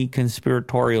 definitely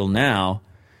conspiratorial now.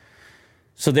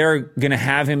 So they're going to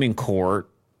have him in court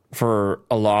for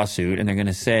a lawsuit, and they're going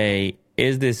to say,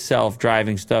 is this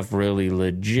self-driving stuff really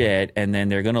legit? And then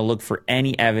they're going to look for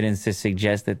any evidence to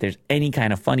suggest that there's any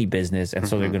kind of funny business. And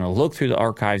so they're going to look through the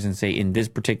archives and say, in this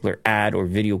particular ad or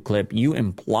video clip, you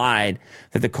implied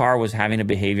that the car was having a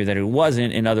behavior that it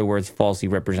wasn't. In other words, falsely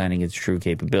representing its true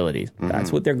capabilities.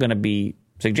 That's what they're going to be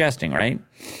suggesting, right?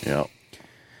 Yeah.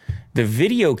 The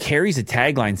video carries a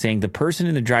tagline saying the person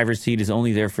in the driver's seat is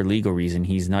only there for legal reason.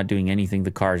 He's not doing anything.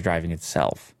 The car is driving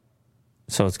itself.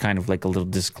 So it's kind of like a little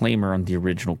disclaimer on the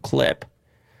original clip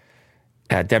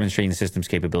demonstrating the system's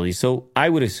capabilities. So I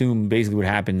would assume basically what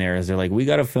happened there is they're like, we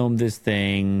got to film this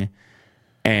thing,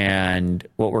 and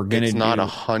what we're going to do... It's not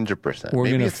 100%.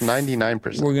 Maybe it's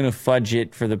 99%. We're going to fudge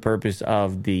it for the purpose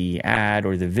of the ad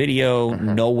or the video,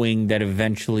 knowing that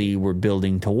eventually we're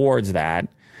building towards that.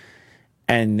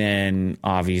 And then,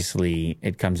 obviously,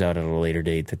 it comes out at a later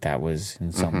date that was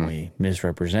in some way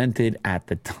misrepresented at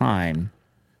the time.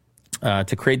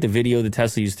 To create the video, the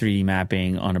Tesla used 3D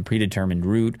mapping on a predetermined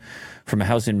route from a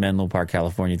house in Menlo Park,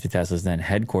 California, to Tesla's then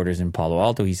headquarters in Palo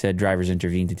Alto. He said drivers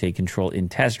intervened to take control in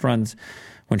test runs.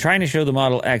 When trying to show the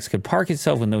Model X could park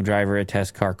itself with no driver, a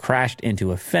test car crashed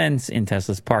into a fence in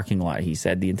Tesla's parking lot. He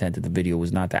said the intent of the video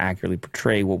was not to accurately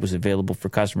portray what was available for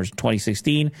customers in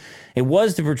 2016. It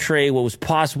was to portray what was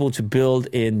possible to build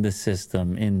in the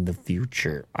system in the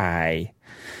future. I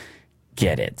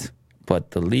get it.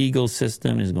 But the legal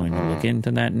system is going to look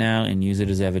into that now and use it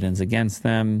as evidence against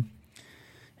them.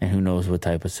 And who knows what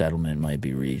type of settlement might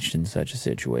be reached in such a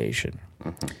situation.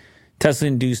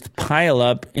 Tesla-induced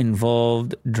pileup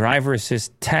involved driver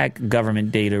assist tech,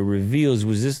 government data reveals.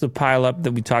 Was this the pileup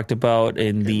that we talked about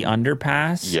in the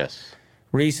underpass? Yes.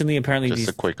 Recently, apparently, just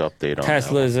a quick update on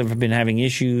Teslas have been having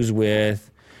issues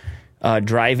with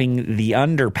driving the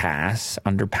underpasses.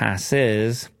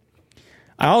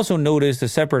 I also noticed a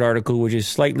separate article, which is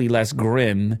slightly less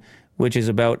grim, which is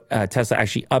about Tesla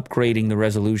actually upgrading the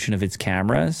resolution of its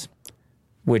cameras,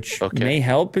 which may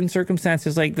help in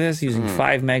circumstances like this, using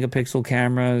 5-megapixel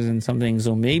cameras and something.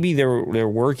 So maybe they're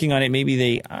working on it.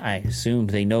 Maybe I assume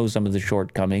they know some of the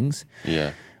shortcomings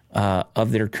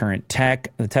of their current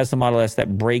tech. The Tesla Model S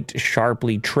that braked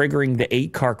sharply, triggering the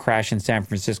 8-car crash in San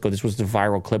Francisco. This was the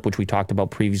viral clip, which we talked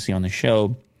about previously on the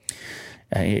show.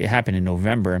 It happened in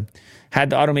November. Had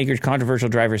the automaker's controversial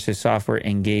driver assist software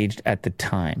engaged at the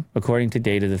time, according to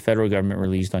data the federal government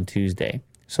released on Tuesday.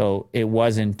 So it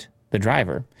wasn't the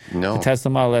driver. No. The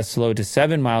Tesla Model S slowed to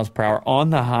 7 miles per hour on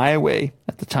the highway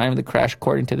at the time of the crash,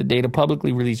 according to the data.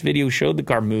 Publicly released video showed the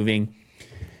car moving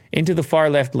into the far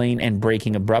left lane and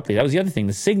braking abruptly. That was the other thing.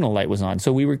 The signal light was on.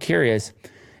 So we were curious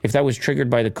if that was triggered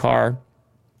by the car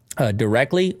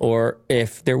directly or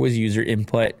if there was user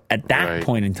input at that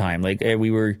point in time. Like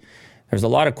there's a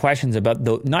lot of questions about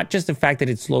not just the fact that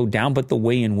it slowed down, but the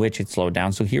way in which it slowed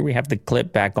down. So here we have the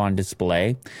clip back on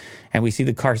display, and we see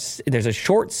the car. There's a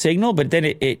short signal, but then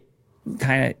it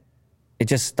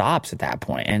just stops at that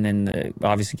point, and then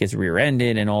obviously gets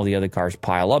rear-ended, and all the other cars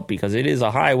pile up because it is a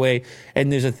highway,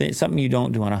 and there's something you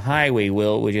don't do on a highway,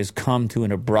 which is come to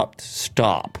an abrupt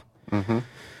stop.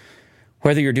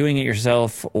 Whether you're doing it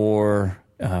yourself or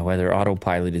whether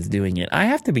autopilot is doing it. I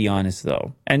have to be honest,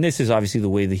 though, and this is obviously the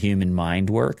way the human mind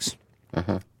works.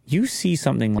 You see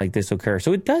something like this occur.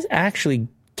 So it does actually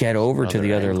get over to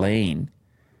the other lane.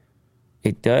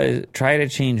 It does try to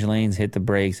change lanes, hit the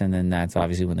brakes, and then that's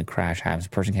obviously when the crash happens.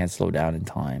 The person can't slow down in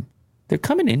time. They're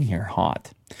coming in here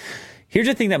hot. Here's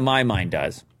the thing that my mind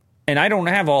does. And I don't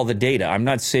have all the data. I'm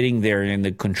not sitting there in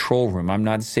the control room. I'm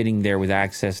not sitting there with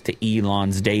access to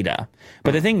Elon's data.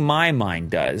 But the thing my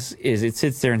mind does is it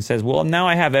sits there and says, well, now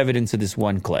I have evidence of this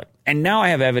one clip. And now I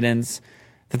have evidence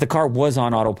that the car was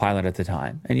on autopilot at the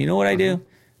time. And you know what I do?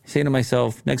 I say to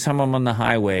myself, next time I'm on the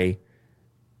highway,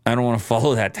 I don't want to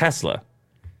follow that Tesla.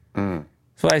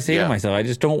 So I say to myself, I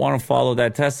just don't want to follow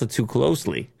that Tesla too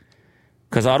closely.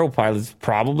 Because autopilot's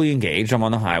probably engaged. I'm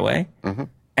on the highway.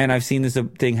 And I've seen this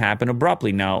thing happen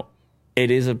abruptly. Now,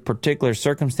 it is a particular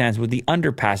circumstance with the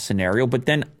underpass scenario. But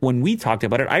then when we talked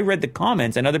about it, I read the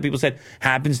comments and other people said,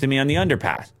 happens to me on the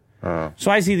underpass.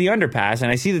 So I see the underpass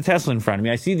and I see the Tesla in front of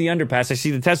me. I see the underpass. I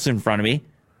see the Tesla in front of me.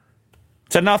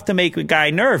 It's enough to make a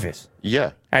guy nervous.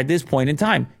 At this point in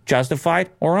time, justified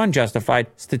or unjustified,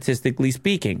 statistically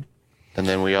speaking. And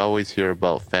then we always hear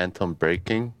about phantom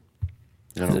braking.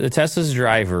 You know? The Tesla's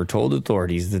driver told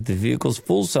authorities that the vehicle's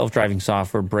full self-driving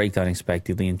software braked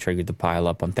unexpectedly and triggered the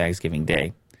pileup on Thanksgiving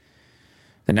Day.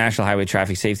 The National Highway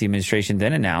Traffic Safety Administration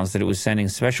then announced that it was sending a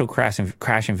special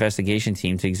crash investigation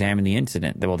team to examine the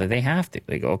incident. Well, did they have to?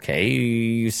 They go, okay,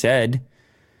 you said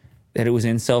that it was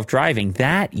in self-driving.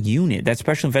 That unit, that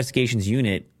special investigations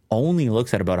unit, only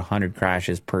looks at about 100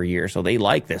 crashes per year. So they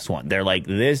like this one. They're like,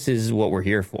 this is what we're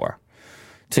here for,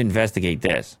 to investigate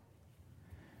this.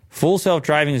 Full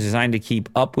self-driving is designed to keep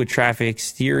up with traffic,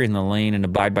 steer in the lane, and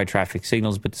abide by traffic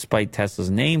signals, but despite Tesla's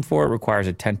name for it, requires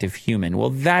attentive human. Well,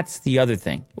 that's the other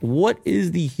thing. What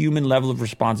is the human level of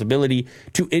responsibility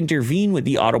to intervene with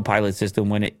the autopilot system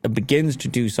when it begins to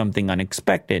do something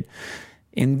unexpected?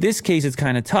 In this case, it's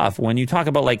kind of tough. When you talk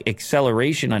about like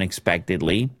acceleration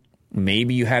unexpectedly,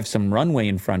 maybe you have some runway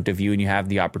in front of you and you have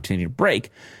the opportunity to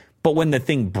brake. But when the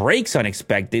thing brakes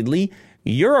unexpectedly,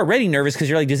 you're already nervous because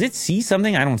you're like, does it see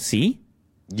something I don't see?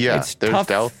 Yeah, it's there's tough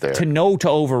doubt there. to know to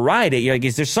override it. You're like,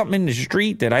 is there something in the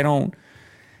street that I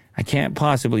can't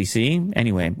possibly see?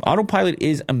 Anyway, autopilot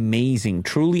is amazing,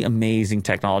 truly amazing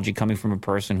technology coming from a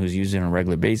person who's using it on a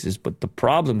regular basis. But the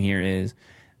problem here is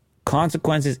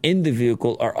consequences in the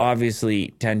vehicle are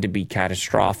obviously tend to be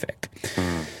catastrophic.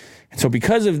 So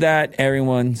because of that,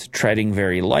 everyone's treading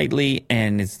very lightly,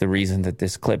 and it's the reason that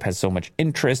this clip has so much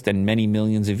interest and many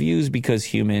millions of views, because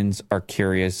humans are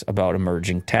curious about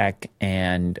emerging tech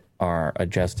and are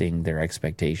adjusting their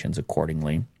expectations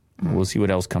accordingly. We'll see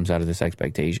what else comes out of this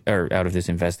expectation or out of this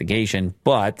investigation,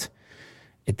 but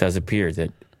it does appear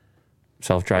that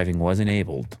self-driving was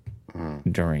enabled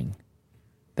during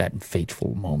that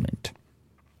fateful moment.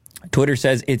 Twitter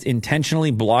says it's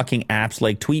intentionally blocking apps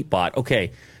like Tweetbot.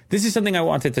 Okay. This is something I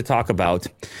wanted to talk about.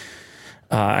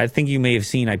 I think you may have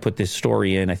seen I put this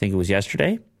story in, I think it was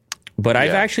yesterday. But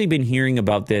I've actually been hearing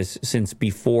about this since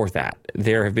before that.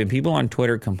 There have been people on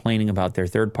Twitter complaining about their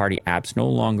third-party apps no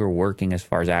longer working as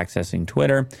far as accessing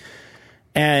Twitter.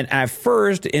 And at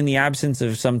first, in the absence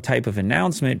of some type of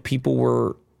announcement, people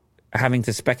were having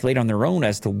to speculate on their own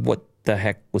as to what the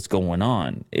heck was going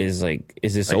on. Is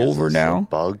this over now? A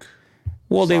bug?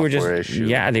 Well, they were just, issue.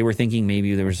 they were thinking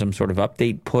maybe there was some sort of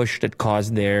update push that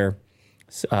caused their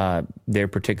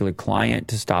particular client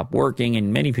to stop working.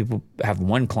 And many people have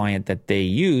one client that they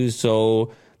use.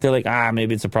 So they're like,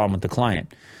 maybe it's a problem with the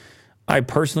client. I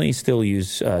personally still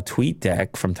use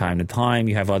TweetDeck from time to time.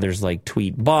 You have others like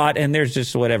Tweetbot, and there's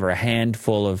just a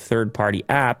handful of third-party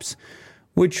apps,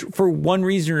 which for one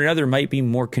reason or another might be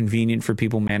more convenient for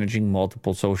people managing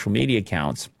multiple social media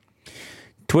accounts.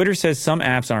 Twitter says some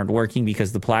apps aren't working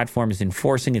because the platform is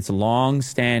enforcing its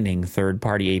long-standing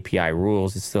third-party API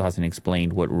rules. It still hasn't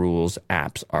explained what rules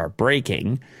apps are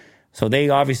breaking. So they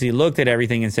obviously looked at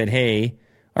everything and said, hey,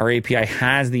 our API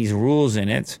has these rules in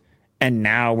it, and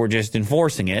now we're just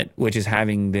enforcing it, which is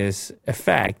having this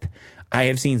effect. I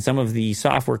have seen some of the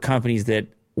software companies that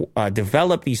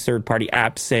develop these third-party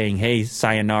apps saying, hey,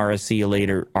 sayonara, see you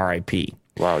later, RIP.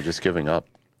 Wow, just giving up.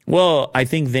 Well, I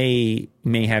think they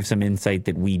may have some insight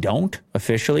that we don't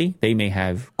officially. They may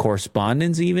have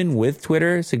correspondence even with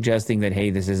Twitter suggesting that, hey,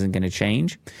 this isn't going to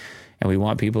change, and we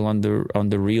want people on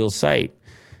the real site.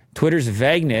 Twitter's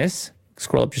vagueness,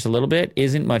 scroll up just a little bit,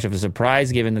 isn't much of a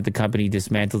surprise given that the company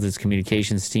dismantled its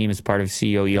communications team as part of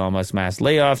CEO Elon Musk's mass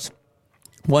layoffs.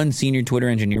 One senior Twitter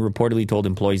engineer reportedly told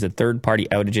employees that third-party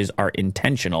outages are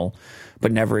intentional,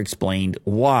 but never explained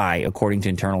why, according to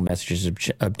internal messages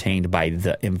obtained by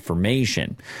The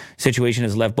Information. The situation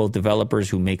has left both developers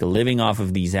who make a living off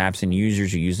of these apps and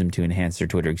users who use them to enhance their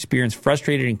Twitter experience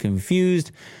frustrated and confused,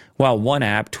 while one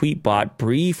app, Tweetbot,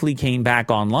 briefly came back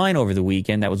online over the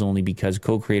weekend. That was only because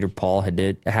co-creator Paul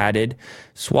Haddad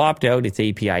swapped out its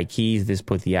API keys. This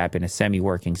put the app in a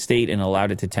semi-working state and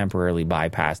allowed it to temporarily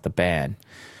bypass the ban.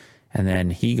 And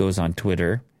then he goes on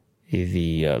Twitter,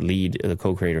 the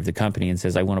co-creator of the company, and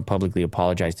says, I want to publicly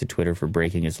apologize to Twitter for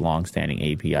breaking its long-standing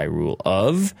API rule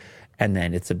of, and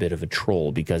then it's a bit of a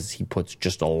troll because he puts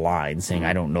just a line saying,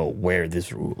 I don't know where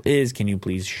this rule is. Can you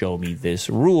please show me this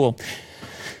rule?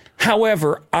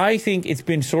 However, I think it's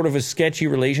been sort of a sketchy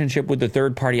relationship with the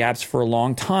third-party apps for a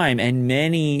long time, and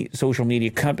many social media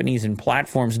companies and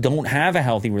platforms don't have a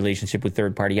healthy relationship with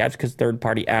third-party apps because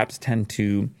third-party apps tend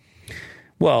to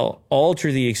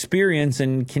alter the experience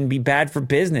and can be bad for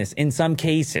business in some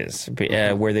cases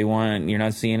where you're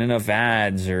not seeing enough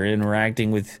ads or interacting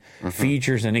with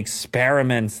features and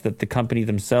experiments that the company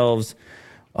themselves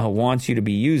wants you to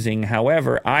be using.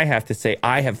 However, I have to say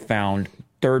I have found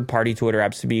third-party Twitter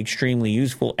apps to be extremely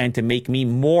useful and to make me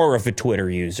more of a Twitter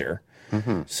user.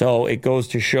 So it goes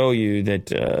to show you that,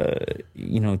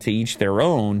 to each their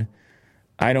own.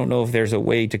 I don't know if there's a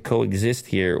way to coexist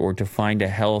here or to find a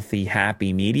healthy,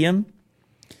 happy medium.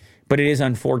 But it is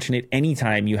unfortunate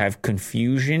anytime you have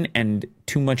confusion and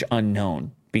too much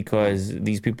unknown, because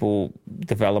these people,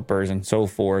 developers and so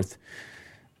forth,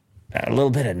 a little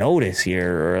bit of notice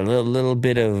here or a little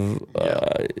bit of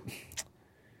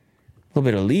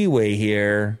leeway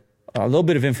here, a little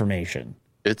bit of information.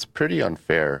 It's pretty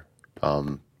unfair.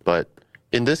 But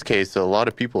in this case, a lot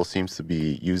of people seems to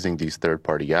be using these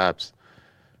third-party apps.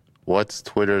 What's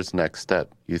Twitter's next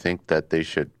step? You think that they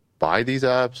should buy these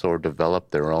apps or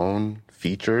develop their own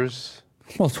features?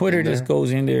 Well, Twitter just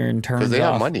goes in there and turns off. Because they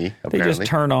have money, apparently. They just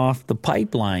turn off the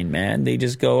pipeline, man. They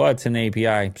just go, oh, it's an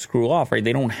API, screw off, right?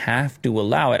 They don't have to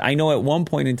allow it. I know at one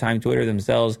point in time, Twitter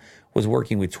themselves was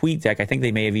working with TweetDeck. I think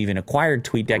they may have even acquired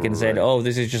TweetDeck and said, oh,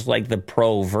 this is just like the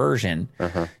pro version.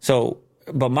 So,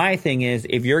 but my thing is,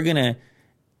 if you're going to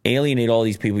alienate all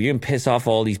these people, you're going to piss off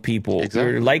all these people,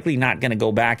 you're likely not going to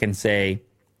go back and say,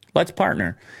 let's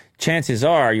partner. Chances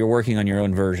are you're working on your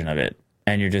own version of it.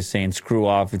 And you're just saying, screw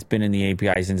off. It's been in the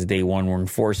API since day one. We're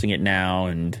enforcing it now.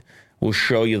 And we'll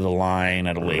show you the line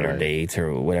at a later date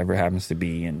or whatever it happens to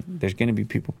be. And there's going to be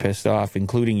people pissed off,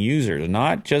 including users,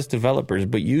 not just developers,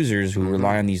 but users who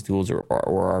rely on these tools or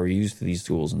are used to these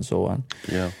tools and so on.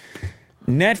 Yeah.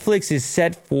 Netflix is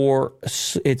set for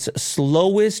its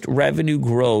slowest revenue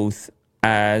growth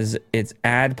as its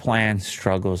ad plan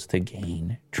struggles to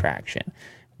gain traction.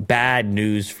 Bad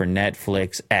news for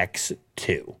Netflix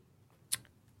X2.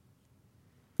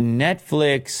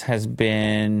 Netflix has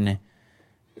been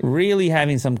really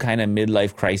having some kind of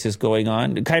midlife crisis going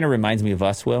on. It kind of reminds me of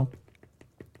us, Will.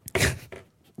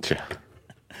 Yeah.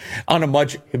 On a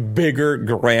much bigger,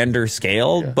 grander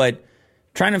scale, but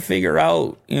trying to figure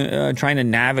out, trying to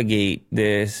navigate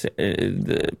this,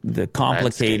 the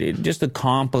complicated, just the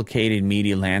complicated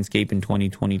media landscape in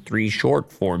 2023,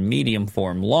 short form, medium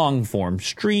form, long form,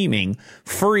 streaming,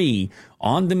 free,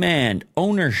 on demand,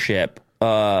 ownership,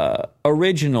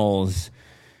 originals,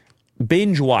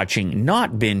 binge watching,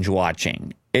 not binge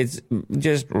watching. It's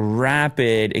just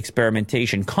rapid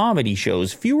experimentation. Comedy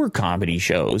shows, fewer comedy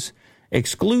shows,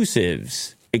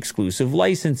 exclusives, exclusive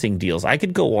licensing deals. I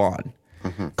could go on.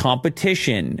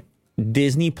 Competition,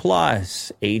 Disney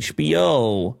Plus,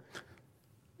 HBO.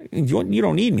 You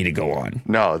don't need me to go on.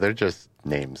 No, they're just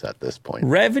names at this point.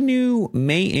 Revenue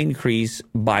may increase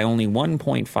by only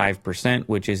 1.5%,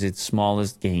 which is its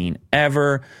smallest gain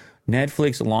ever.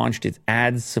 Netflix launched its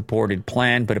ad-supported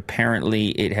plan, but apparently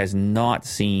it has not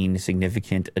seen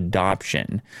significant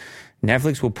adoption.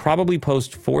 Netflix will probably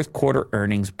post fourth quarter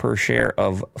earnings per share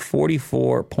of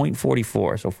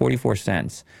 44.44, so 44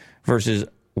 cents, versus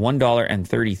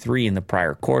 $1.33 in the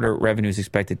prior quarter. Revenue is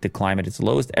expected to climb at its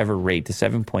lowest ever rate to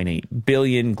 7.8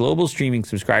 billion. Global streaming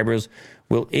subscribers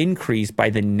will increase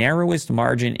by the narrowest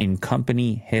margin in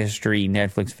company history.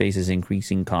 Netflix faces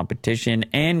increasing competition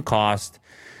and cost,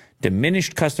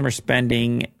 diminished customer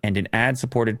spending, and an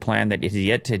ad-supported plan that is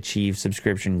yet to achieve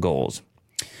subscription goals.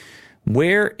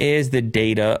 Where is the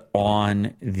data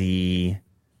on the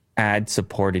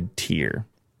ad-supported tier?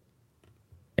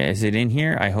 Is it in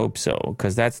here? I hope so,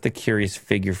 because that's the curious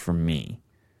figure for me.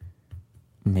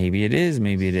 Maybe it is,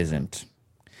 maybe it isn't.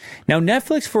 Now,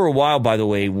 Netflix for a while, by the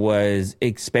way, was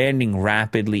expanding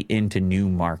rapidly into new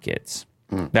markets.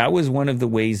 That was one of the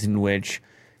ways in which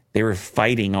they were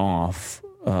fighting off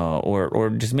or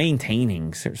just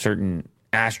maintaining certain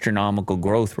astronomical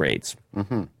growth rates.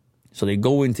 So they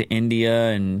go into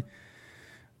India and,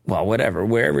 well, whatever,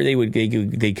 wherever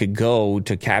they could go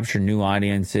to capture new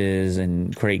audiences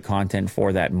and create content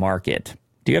for that market.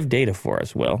 Do you have data for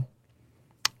us, Will?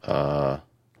 Is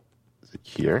it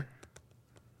here?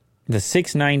 The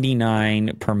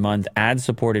 $6.99 per month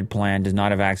ad-supported plan does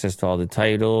not have access to all the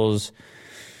titles.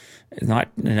 It's not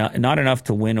enough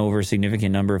to win over a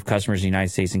significant number of customers in the United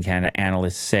States and Canada,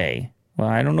 analysts say. Well,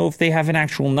 I don't know if they have an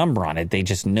actual number on it. They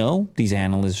just know. These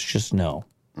analysts just know.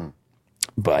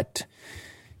 But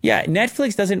yeah,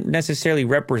 Netflix doesn't necessarily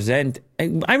represent.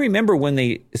 I remember when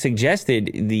they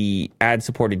suggested the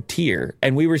ad-supported tier,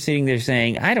 and we were sitting there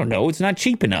saying, I don't know, it's not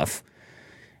cheap enough.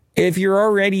 If you're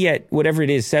already at whatever it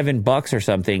is, $7 or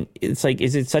something, it's like,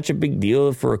 is it such a big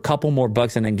deal for a couple more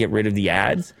bucks and then get rid of the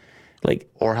ads? Like,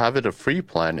 or have it a free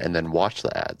plan and then watch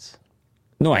the ads.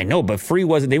 No, I know, but free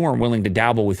wasn't. They weren't willing to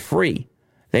dabble with free.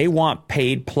 They want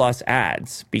paid plus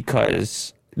ads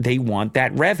because they want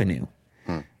that revenue.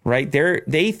 Right?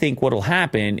 They think what'll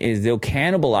happen is they'll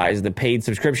cannibalize the paid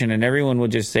subscription and everyone will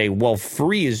just say, well,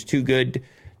 free is too good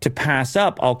to pass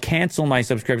up. I'll cancel my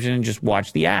subscription and just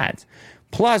watch the ads.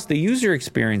 Plus, the user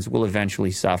experience will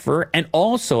eventually suffer. And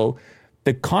also,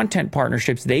 the content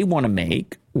partnerships they want to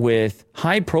make with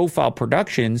high-profile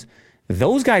productions,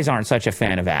 those guys aren't such a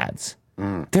fan of ads.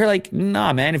 They're like,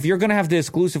 nah, man, if you're going to have the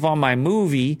exclusive on my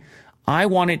movie, I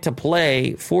want it to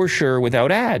play for sure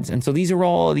without ads. And so these are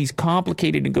all these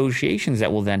complicated negotiations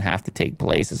that will then have to take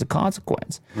place as a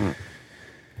consequence.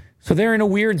 So they're in a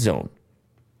weird zone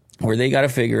where they got to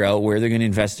figure out where they're going to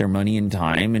invest their money and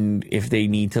time, and if they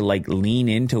need to like lean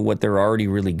into what they're already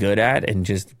really good at and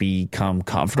just become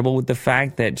comfortable with the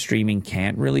fact that streaming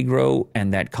can't really grow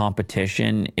and that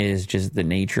competition is just the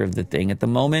nature of the thing at the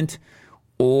moment.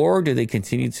 Or do they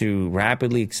continue to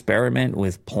rapidly experiment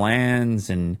with plans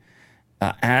and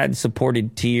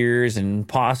ad-supported tiers and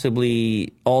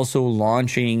possibly also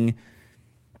launching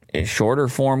shorter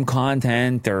form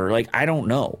content, or like, I don't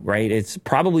know, right? It's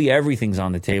probably everything's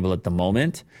on the table at the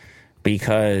moment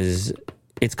because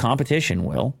it's competition,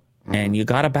 Will. And you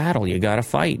got to battle, you got to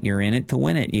fight, you're in it to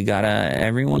win it.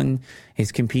 Everyone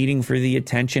is competing for the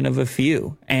attention of a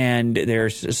few. And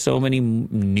there's so many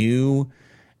new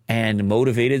and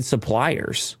motivated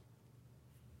suppliers.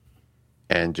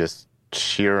 And just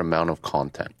sheer amount of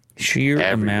content.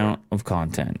 Amount of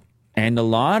content. And a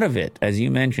lot of it, as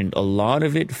you mentioned, a lot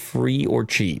of it free or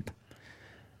cheap.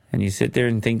 And you sit there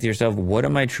and think to yourself, what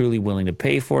am I truly willing to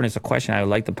pay for? And it's a question I would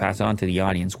like to pass on to the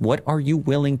audience. What are you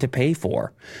willing to pay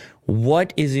for?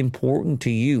 What is important to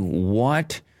you?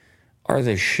 What are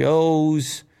the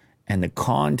shows and the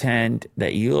content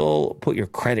that you'll put your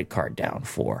credit card down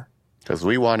for? Because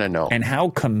we want to know. And how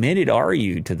committed are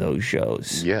you to those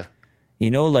shows? Yeah.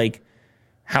 You know, like,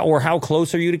 how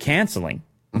close are you to canceling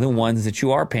the ones that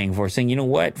you are paying for, saying, you know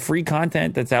what, free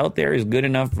content that's out there is good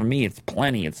enough for me. It's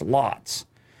plenty. It's lots.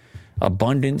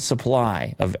 Abundant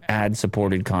supply of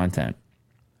ad-supported content.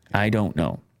 I don't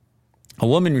know. A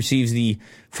woman receives the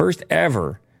first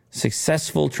ever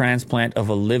successful transplant of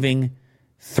a living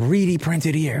 3D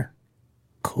printed ear.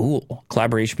 Cool.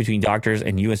 Collaboration between doctors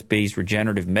and U.S.-based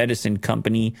regenerative medicine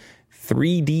company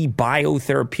 3D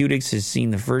Biotherapeutics has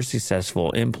seen the first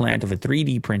successful implant of a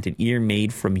 3D printed ear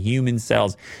made from human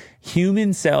cells.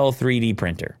 Human cell 3D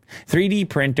printer. 3D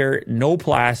printer, no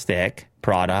plastic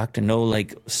product, no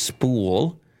like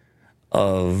spool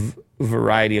of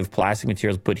variety of plastic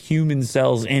materials, put human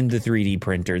cells in the 3D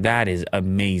printer. That is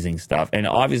amazing stuff. And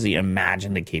obviously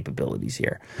imagine the capabilities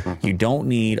here. You don't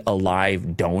need a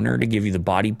live donor to give you the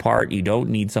body part. You don't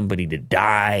need somebody to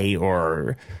die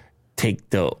or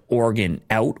take the organ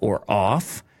out or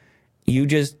off. You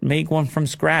just make one from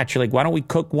scratch. You're like, why don't we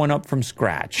cook one up from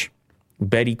scratch?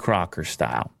 Betty Crocker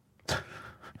style.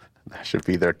 That should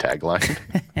be their tagline.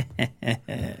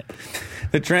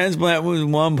 The transplant was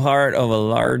one part of a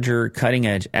larger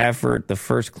cutting-edge effort, the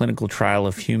first clinical trial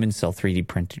of human cell 3D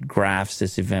printed grafts.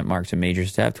 This event marks a major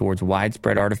step towards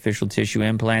widespread artificial tissue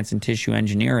implants and tissue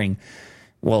engineering.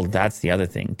 Well, that's the other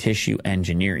thing, tissue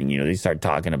engineering. You know, they start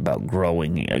talking about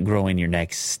growing your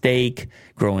next steak,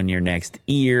 growing your next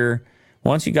ear.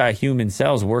 Once you got human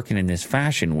cells working in this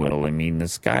fashion, Will, I mean, the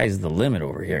sky's the limit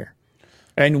over here.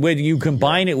 And when you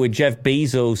combine it with Jeff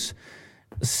Bezos'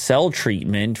 cell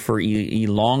treatment for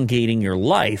elongating your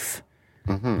life,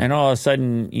 and all of a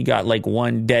sudden you got like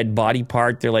one dead body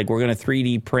part, they're like, we're going to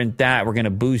 3D print that. We're going to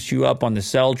boost you up on the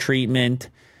cell treatment.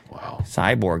 Wow.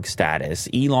 Cyborg status.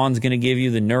 Elon's going to give you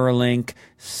the Neuralink.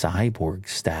 Cyborg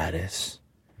status.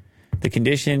 The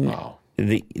condition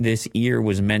this ear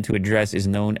was meant to address is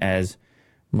known as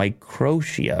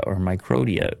microtia,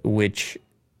 which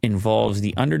involves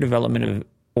the underdevelopment of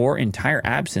or entire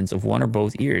absence of one or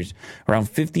both ears. Around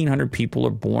 1,500 people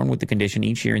are born with the condition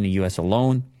each year in the U.S.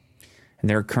 alone, and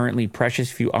there are currently precious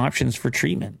few options for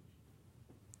treatment.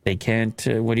 They can't,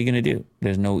 what are you going to do?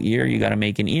 There's no ear, you got to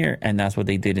make an ear, and that's what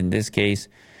they did in this case,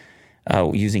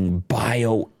 using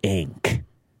bioink.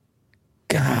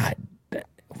 God,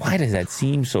 why does that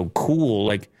seem so cool?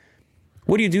 Like,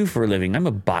 what do you do for a living? I'm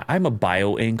a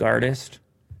bioink artist.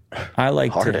 I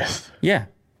like artist. Yeah.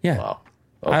 Wow.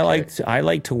 Okay. I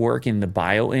like to work in the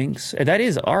bioinks. That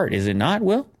is art, is it not,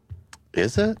 Will?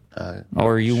 Is it?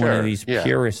 Or are you one of these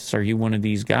purists? Are you one of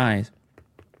these guys?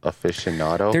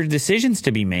 Aficionado. There's decisions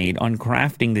to be made on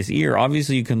crafting this ear.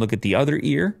 Obviously, you can look at the other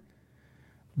ear,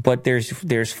 but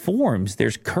there's forms,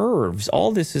 there's curves.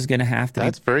 All this is going to have to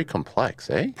That's very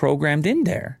complex, eh? Programmed in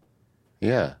there.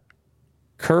 Yeah.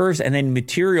 Curves and then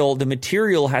material. The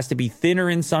material has to be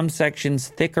thinner in some sections,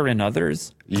 thicker in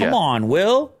others. Come on,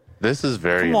 Will. This is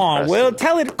very Come on, Will.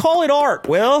 Call it art,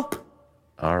 Will.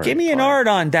 All right. Give me an art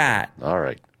on that. All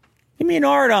right. Give me an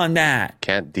art on that.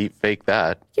 Can't deep fake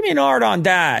that. Give me an art on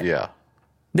that. Yeah.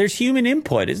 There's human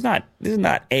input. This is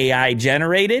not AI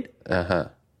generated. Uh-huh.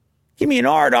 Give me an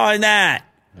art on that.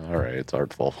 All right. It's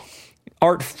artful.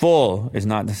 Artful is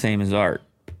not the same as art.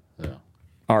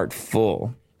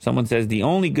 artful. Someone says the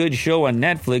only good show on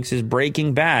Netflix is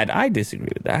Breaking Bad. I disagree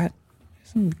with that.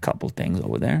 There's a couple things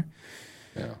over there.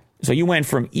 Yeah. So you went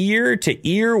from ear to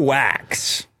ear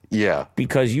wax. Yeah.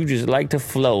 Because you just like to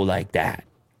flow like that.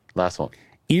 Last one.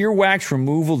 Earwax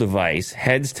removal device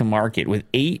heads to market with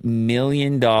 $8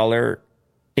 million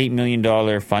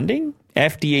funding,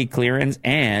 FDA clearance,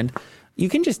 and you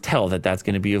can just tell that that's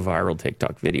going to be a viral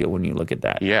TikTok video when you look at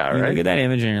that. Yeah, you right? look at that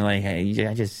image and you're like, hey,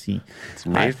 I just see... It's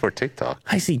made for TikTok.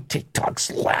 I see TikTok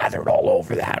slathered all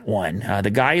over that one. The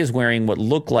guy is wearing what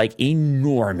look like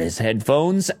enormous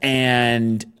headphones,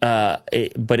 and but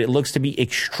it looks to be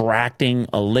extracting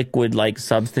a liquid-like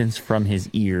substance from his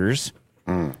ears.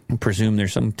 I presume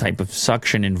there's some type of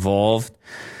suction involved.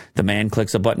 The man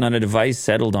clicks a button on a device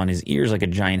settled on his ears like a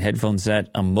giant headphone set.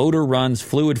 A motor runs,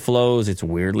 fluid flows. It's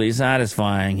weirdly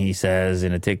satisfying, he says,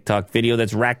 in a TikTok video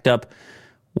that's racked up,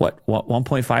 what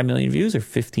 1.5 million views or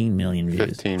 15 million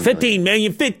views?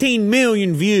 15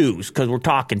 million views, because we're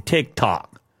talking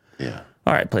TikTok. Yeah.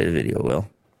 All right, play the video, Will.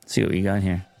 See what we got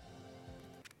here.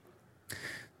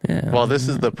 Yeah. Well, this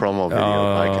is the promo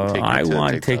video. I can take you I to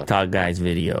want TikTok guy's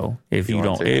video. If you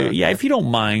don't, TikTok? if you don't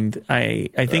mind, I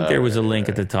think there was a link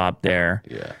at the top there.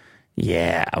 Yeah.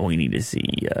 Yeah, we need to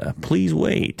see. Please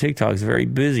wait. TikTok's very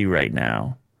busy right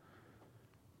now.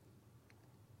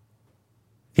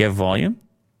 Do you have volume?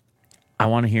 I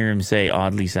want to hear him say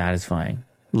oddly satisfying.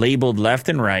 Labeled left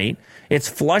and right. It's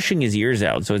flushing his ears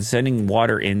out, so it's sending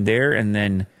water in there and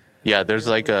then... Yeah, there's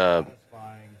like a...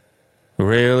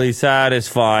 Really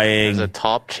satisfying. There's a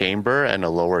top chamber and a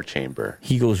lower chamber.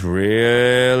 He goes,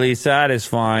 really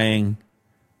satisfying.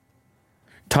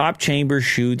 Top chamber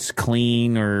shoots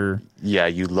clean or... Yeah,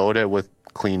 you load it with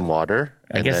clean water.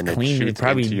 I guess then clean, it shoots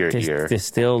probably into your ear.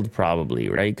 distilled probably,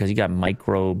 right? Because you got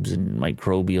microbes and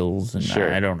microbials and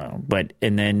Sure. I don't know. But,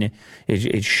 and then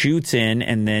it shoots in,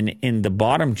 and then in the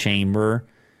bottom chamber,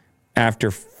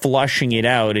 after flushing it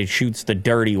out, it shoots the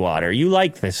dirty water. You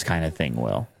like this kind of thing,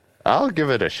 Will? I'll give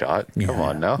it a shot. Come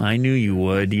on now. I knew you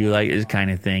would. You like this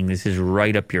kind of thing. This is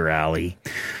right up your alley.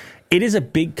 It is a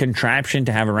big contraption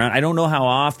to have around. I don't know how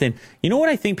often. You know what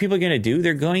I think people are going to do?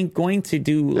 They're going to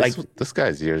do This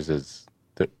guy's ears is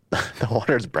the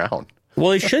water's brown.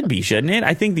 Well, it should be, shouldn't it?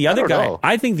 I think the other guy. know.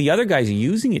 I think the other guy's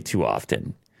using it too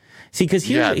often. See, because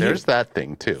There's that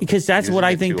thing too. Because that's Using what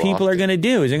I it think too people are often. going to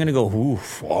do. Is they're going to go, ooh,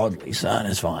 oddly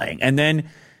satisfying, and then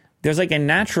there's like a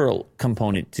natural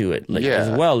component to it,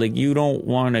 as well. Like you don't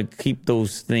want to keep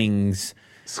those things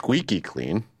squeaky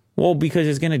clean. Well, because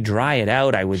it's going to dry it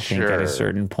out, I would think, at a Sure.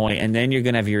 certain point, and then you're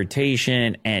going to have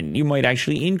irritation, and you might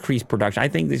actually increase production. I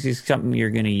think this is something you're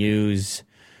going to use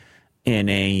in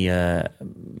a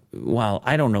well,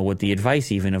 I don't know what the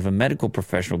advice even of a medical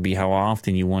professional would be, how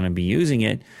often you want to be using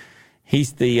it.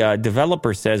 He's the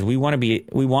developer says we want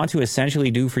to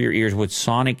essentially do for your ears what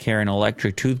Sonicare and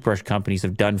electric toothbrush companies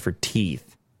have done for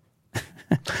teeth.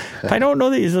 I don't know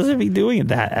that you're supposed to be doing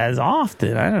that as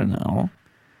often. I don't know.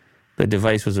 The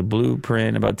device was a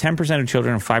blueprint. About 10% of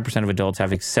children and 5% of adults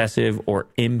have excessive or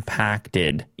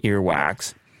impacted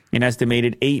earwax. An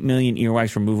estimated 8 million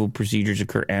earwax removal procedures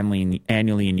occur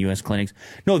annually in U.S. clinics.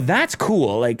 No, that's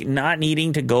cool. Like not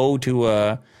needing to go to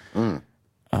a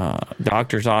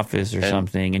doctor's office or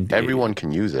something. And Everyone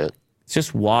can use it. it's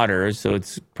just water, so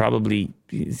it's probably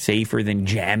safer than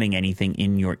jamming anything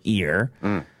in your ear.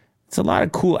 It's a lot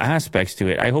of cool aspects to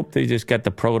it. I hope they just get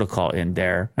the protocol in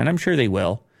there, and I'm sure they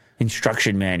will.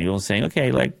 Instruction manual saying,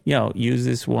 okay, like, use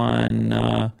this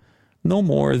one no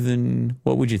more than,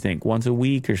 what would you think, once a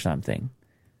week or something?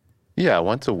 Yeah,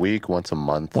 once a week, once a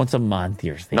month. Once a month,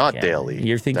 you're thinking. Not daily.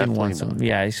 You're thinking Definitely once a not. month.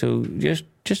 Yeah, so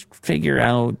just figure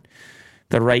out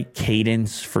the right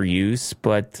cadence for use.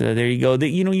 But there you go.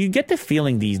 You get the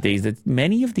feeling these days that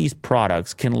many of these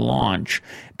products can launch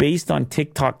based on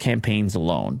TikTok campaigns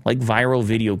alone, like viral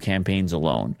video campaigns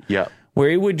alone. Yeah. Where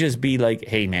it would just be like,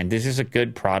 hey, man, this is a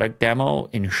good product demo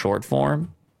in short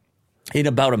form. In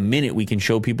about a minute, we can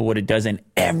show people what it does, and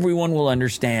everyone will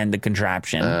understand the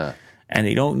contraption. And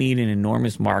they don't need an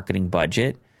enormous marketing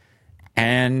budget.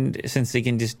 And since they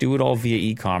can just do it all via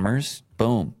e-commerce,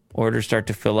 boom, orders start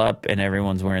to fill up, and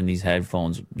everyone's wearing these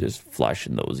headphones, just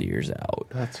flushing those ears out.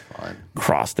 That's fine.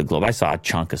 Across the globe. I saw a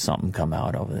chunk of something come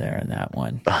out over there in that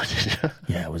one. Oh, did you?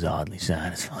 Yeah, it was oddly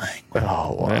satisfying.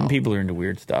 Oh, wow. And people are into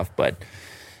weird stuff, but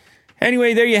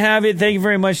anyway, there you have it. Thank you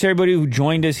very much to everybody who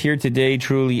joined us here today.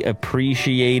 Truly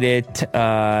appreciate it.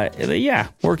 Yeah,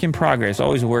 work in progress.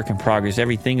 Always a work in progress.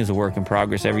 Everything is a work in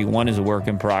progress. Everyone is a work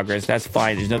in progress. That's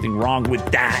fine. There's nothing wrong with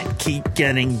that. Keep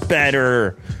getting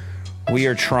better. We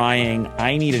are trying.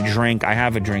 I need a drink. I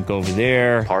have a drink over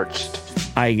there. Parched.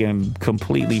 I am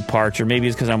completely parched, or maybe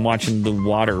it's because I'm watching the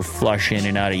water flush in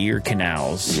and out of ear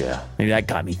canals. Yeah. Maybe that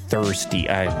got me thirsty.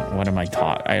 What am I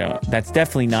taught? I don't. That's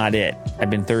definitely not it.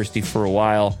 I've been thirsty for a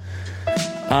while.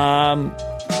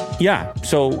 Yeah,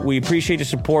 so we appreciate the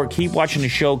support. Keep watching the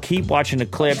show. Keep watching the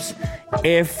clips.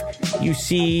 If you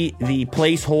see the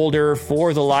placeholder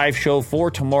for the live show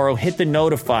for tomorrow, hit the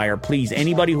notifier, please.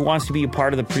 Anybody who wants to be a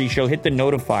part of the pre-show, hit the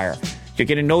notifier. You'll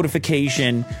get a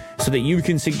notification so that you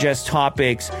can suggest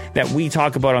topics that we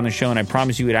talk about on the show, and I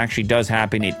promise you it actually does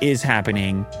happen. It is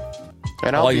happening.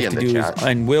 And I'll be in the chat.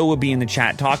 And Will be in the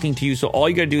chat talking to you, so all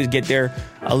you got to do is get there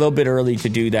a little bit early to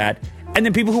do that. And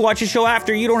then people who watch the show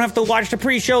after, you don't have to watch the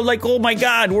pre-show like, oh my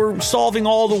God, we're solving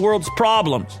all the world's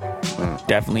problems.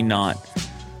 Definitely not.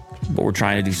 But we're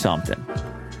trying to do something.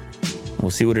 We'll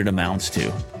see what it amounts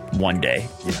to one day.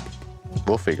 Yeah.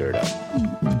 We'll figure it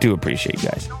out. Do appreciate you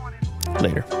guys.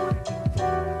 Later.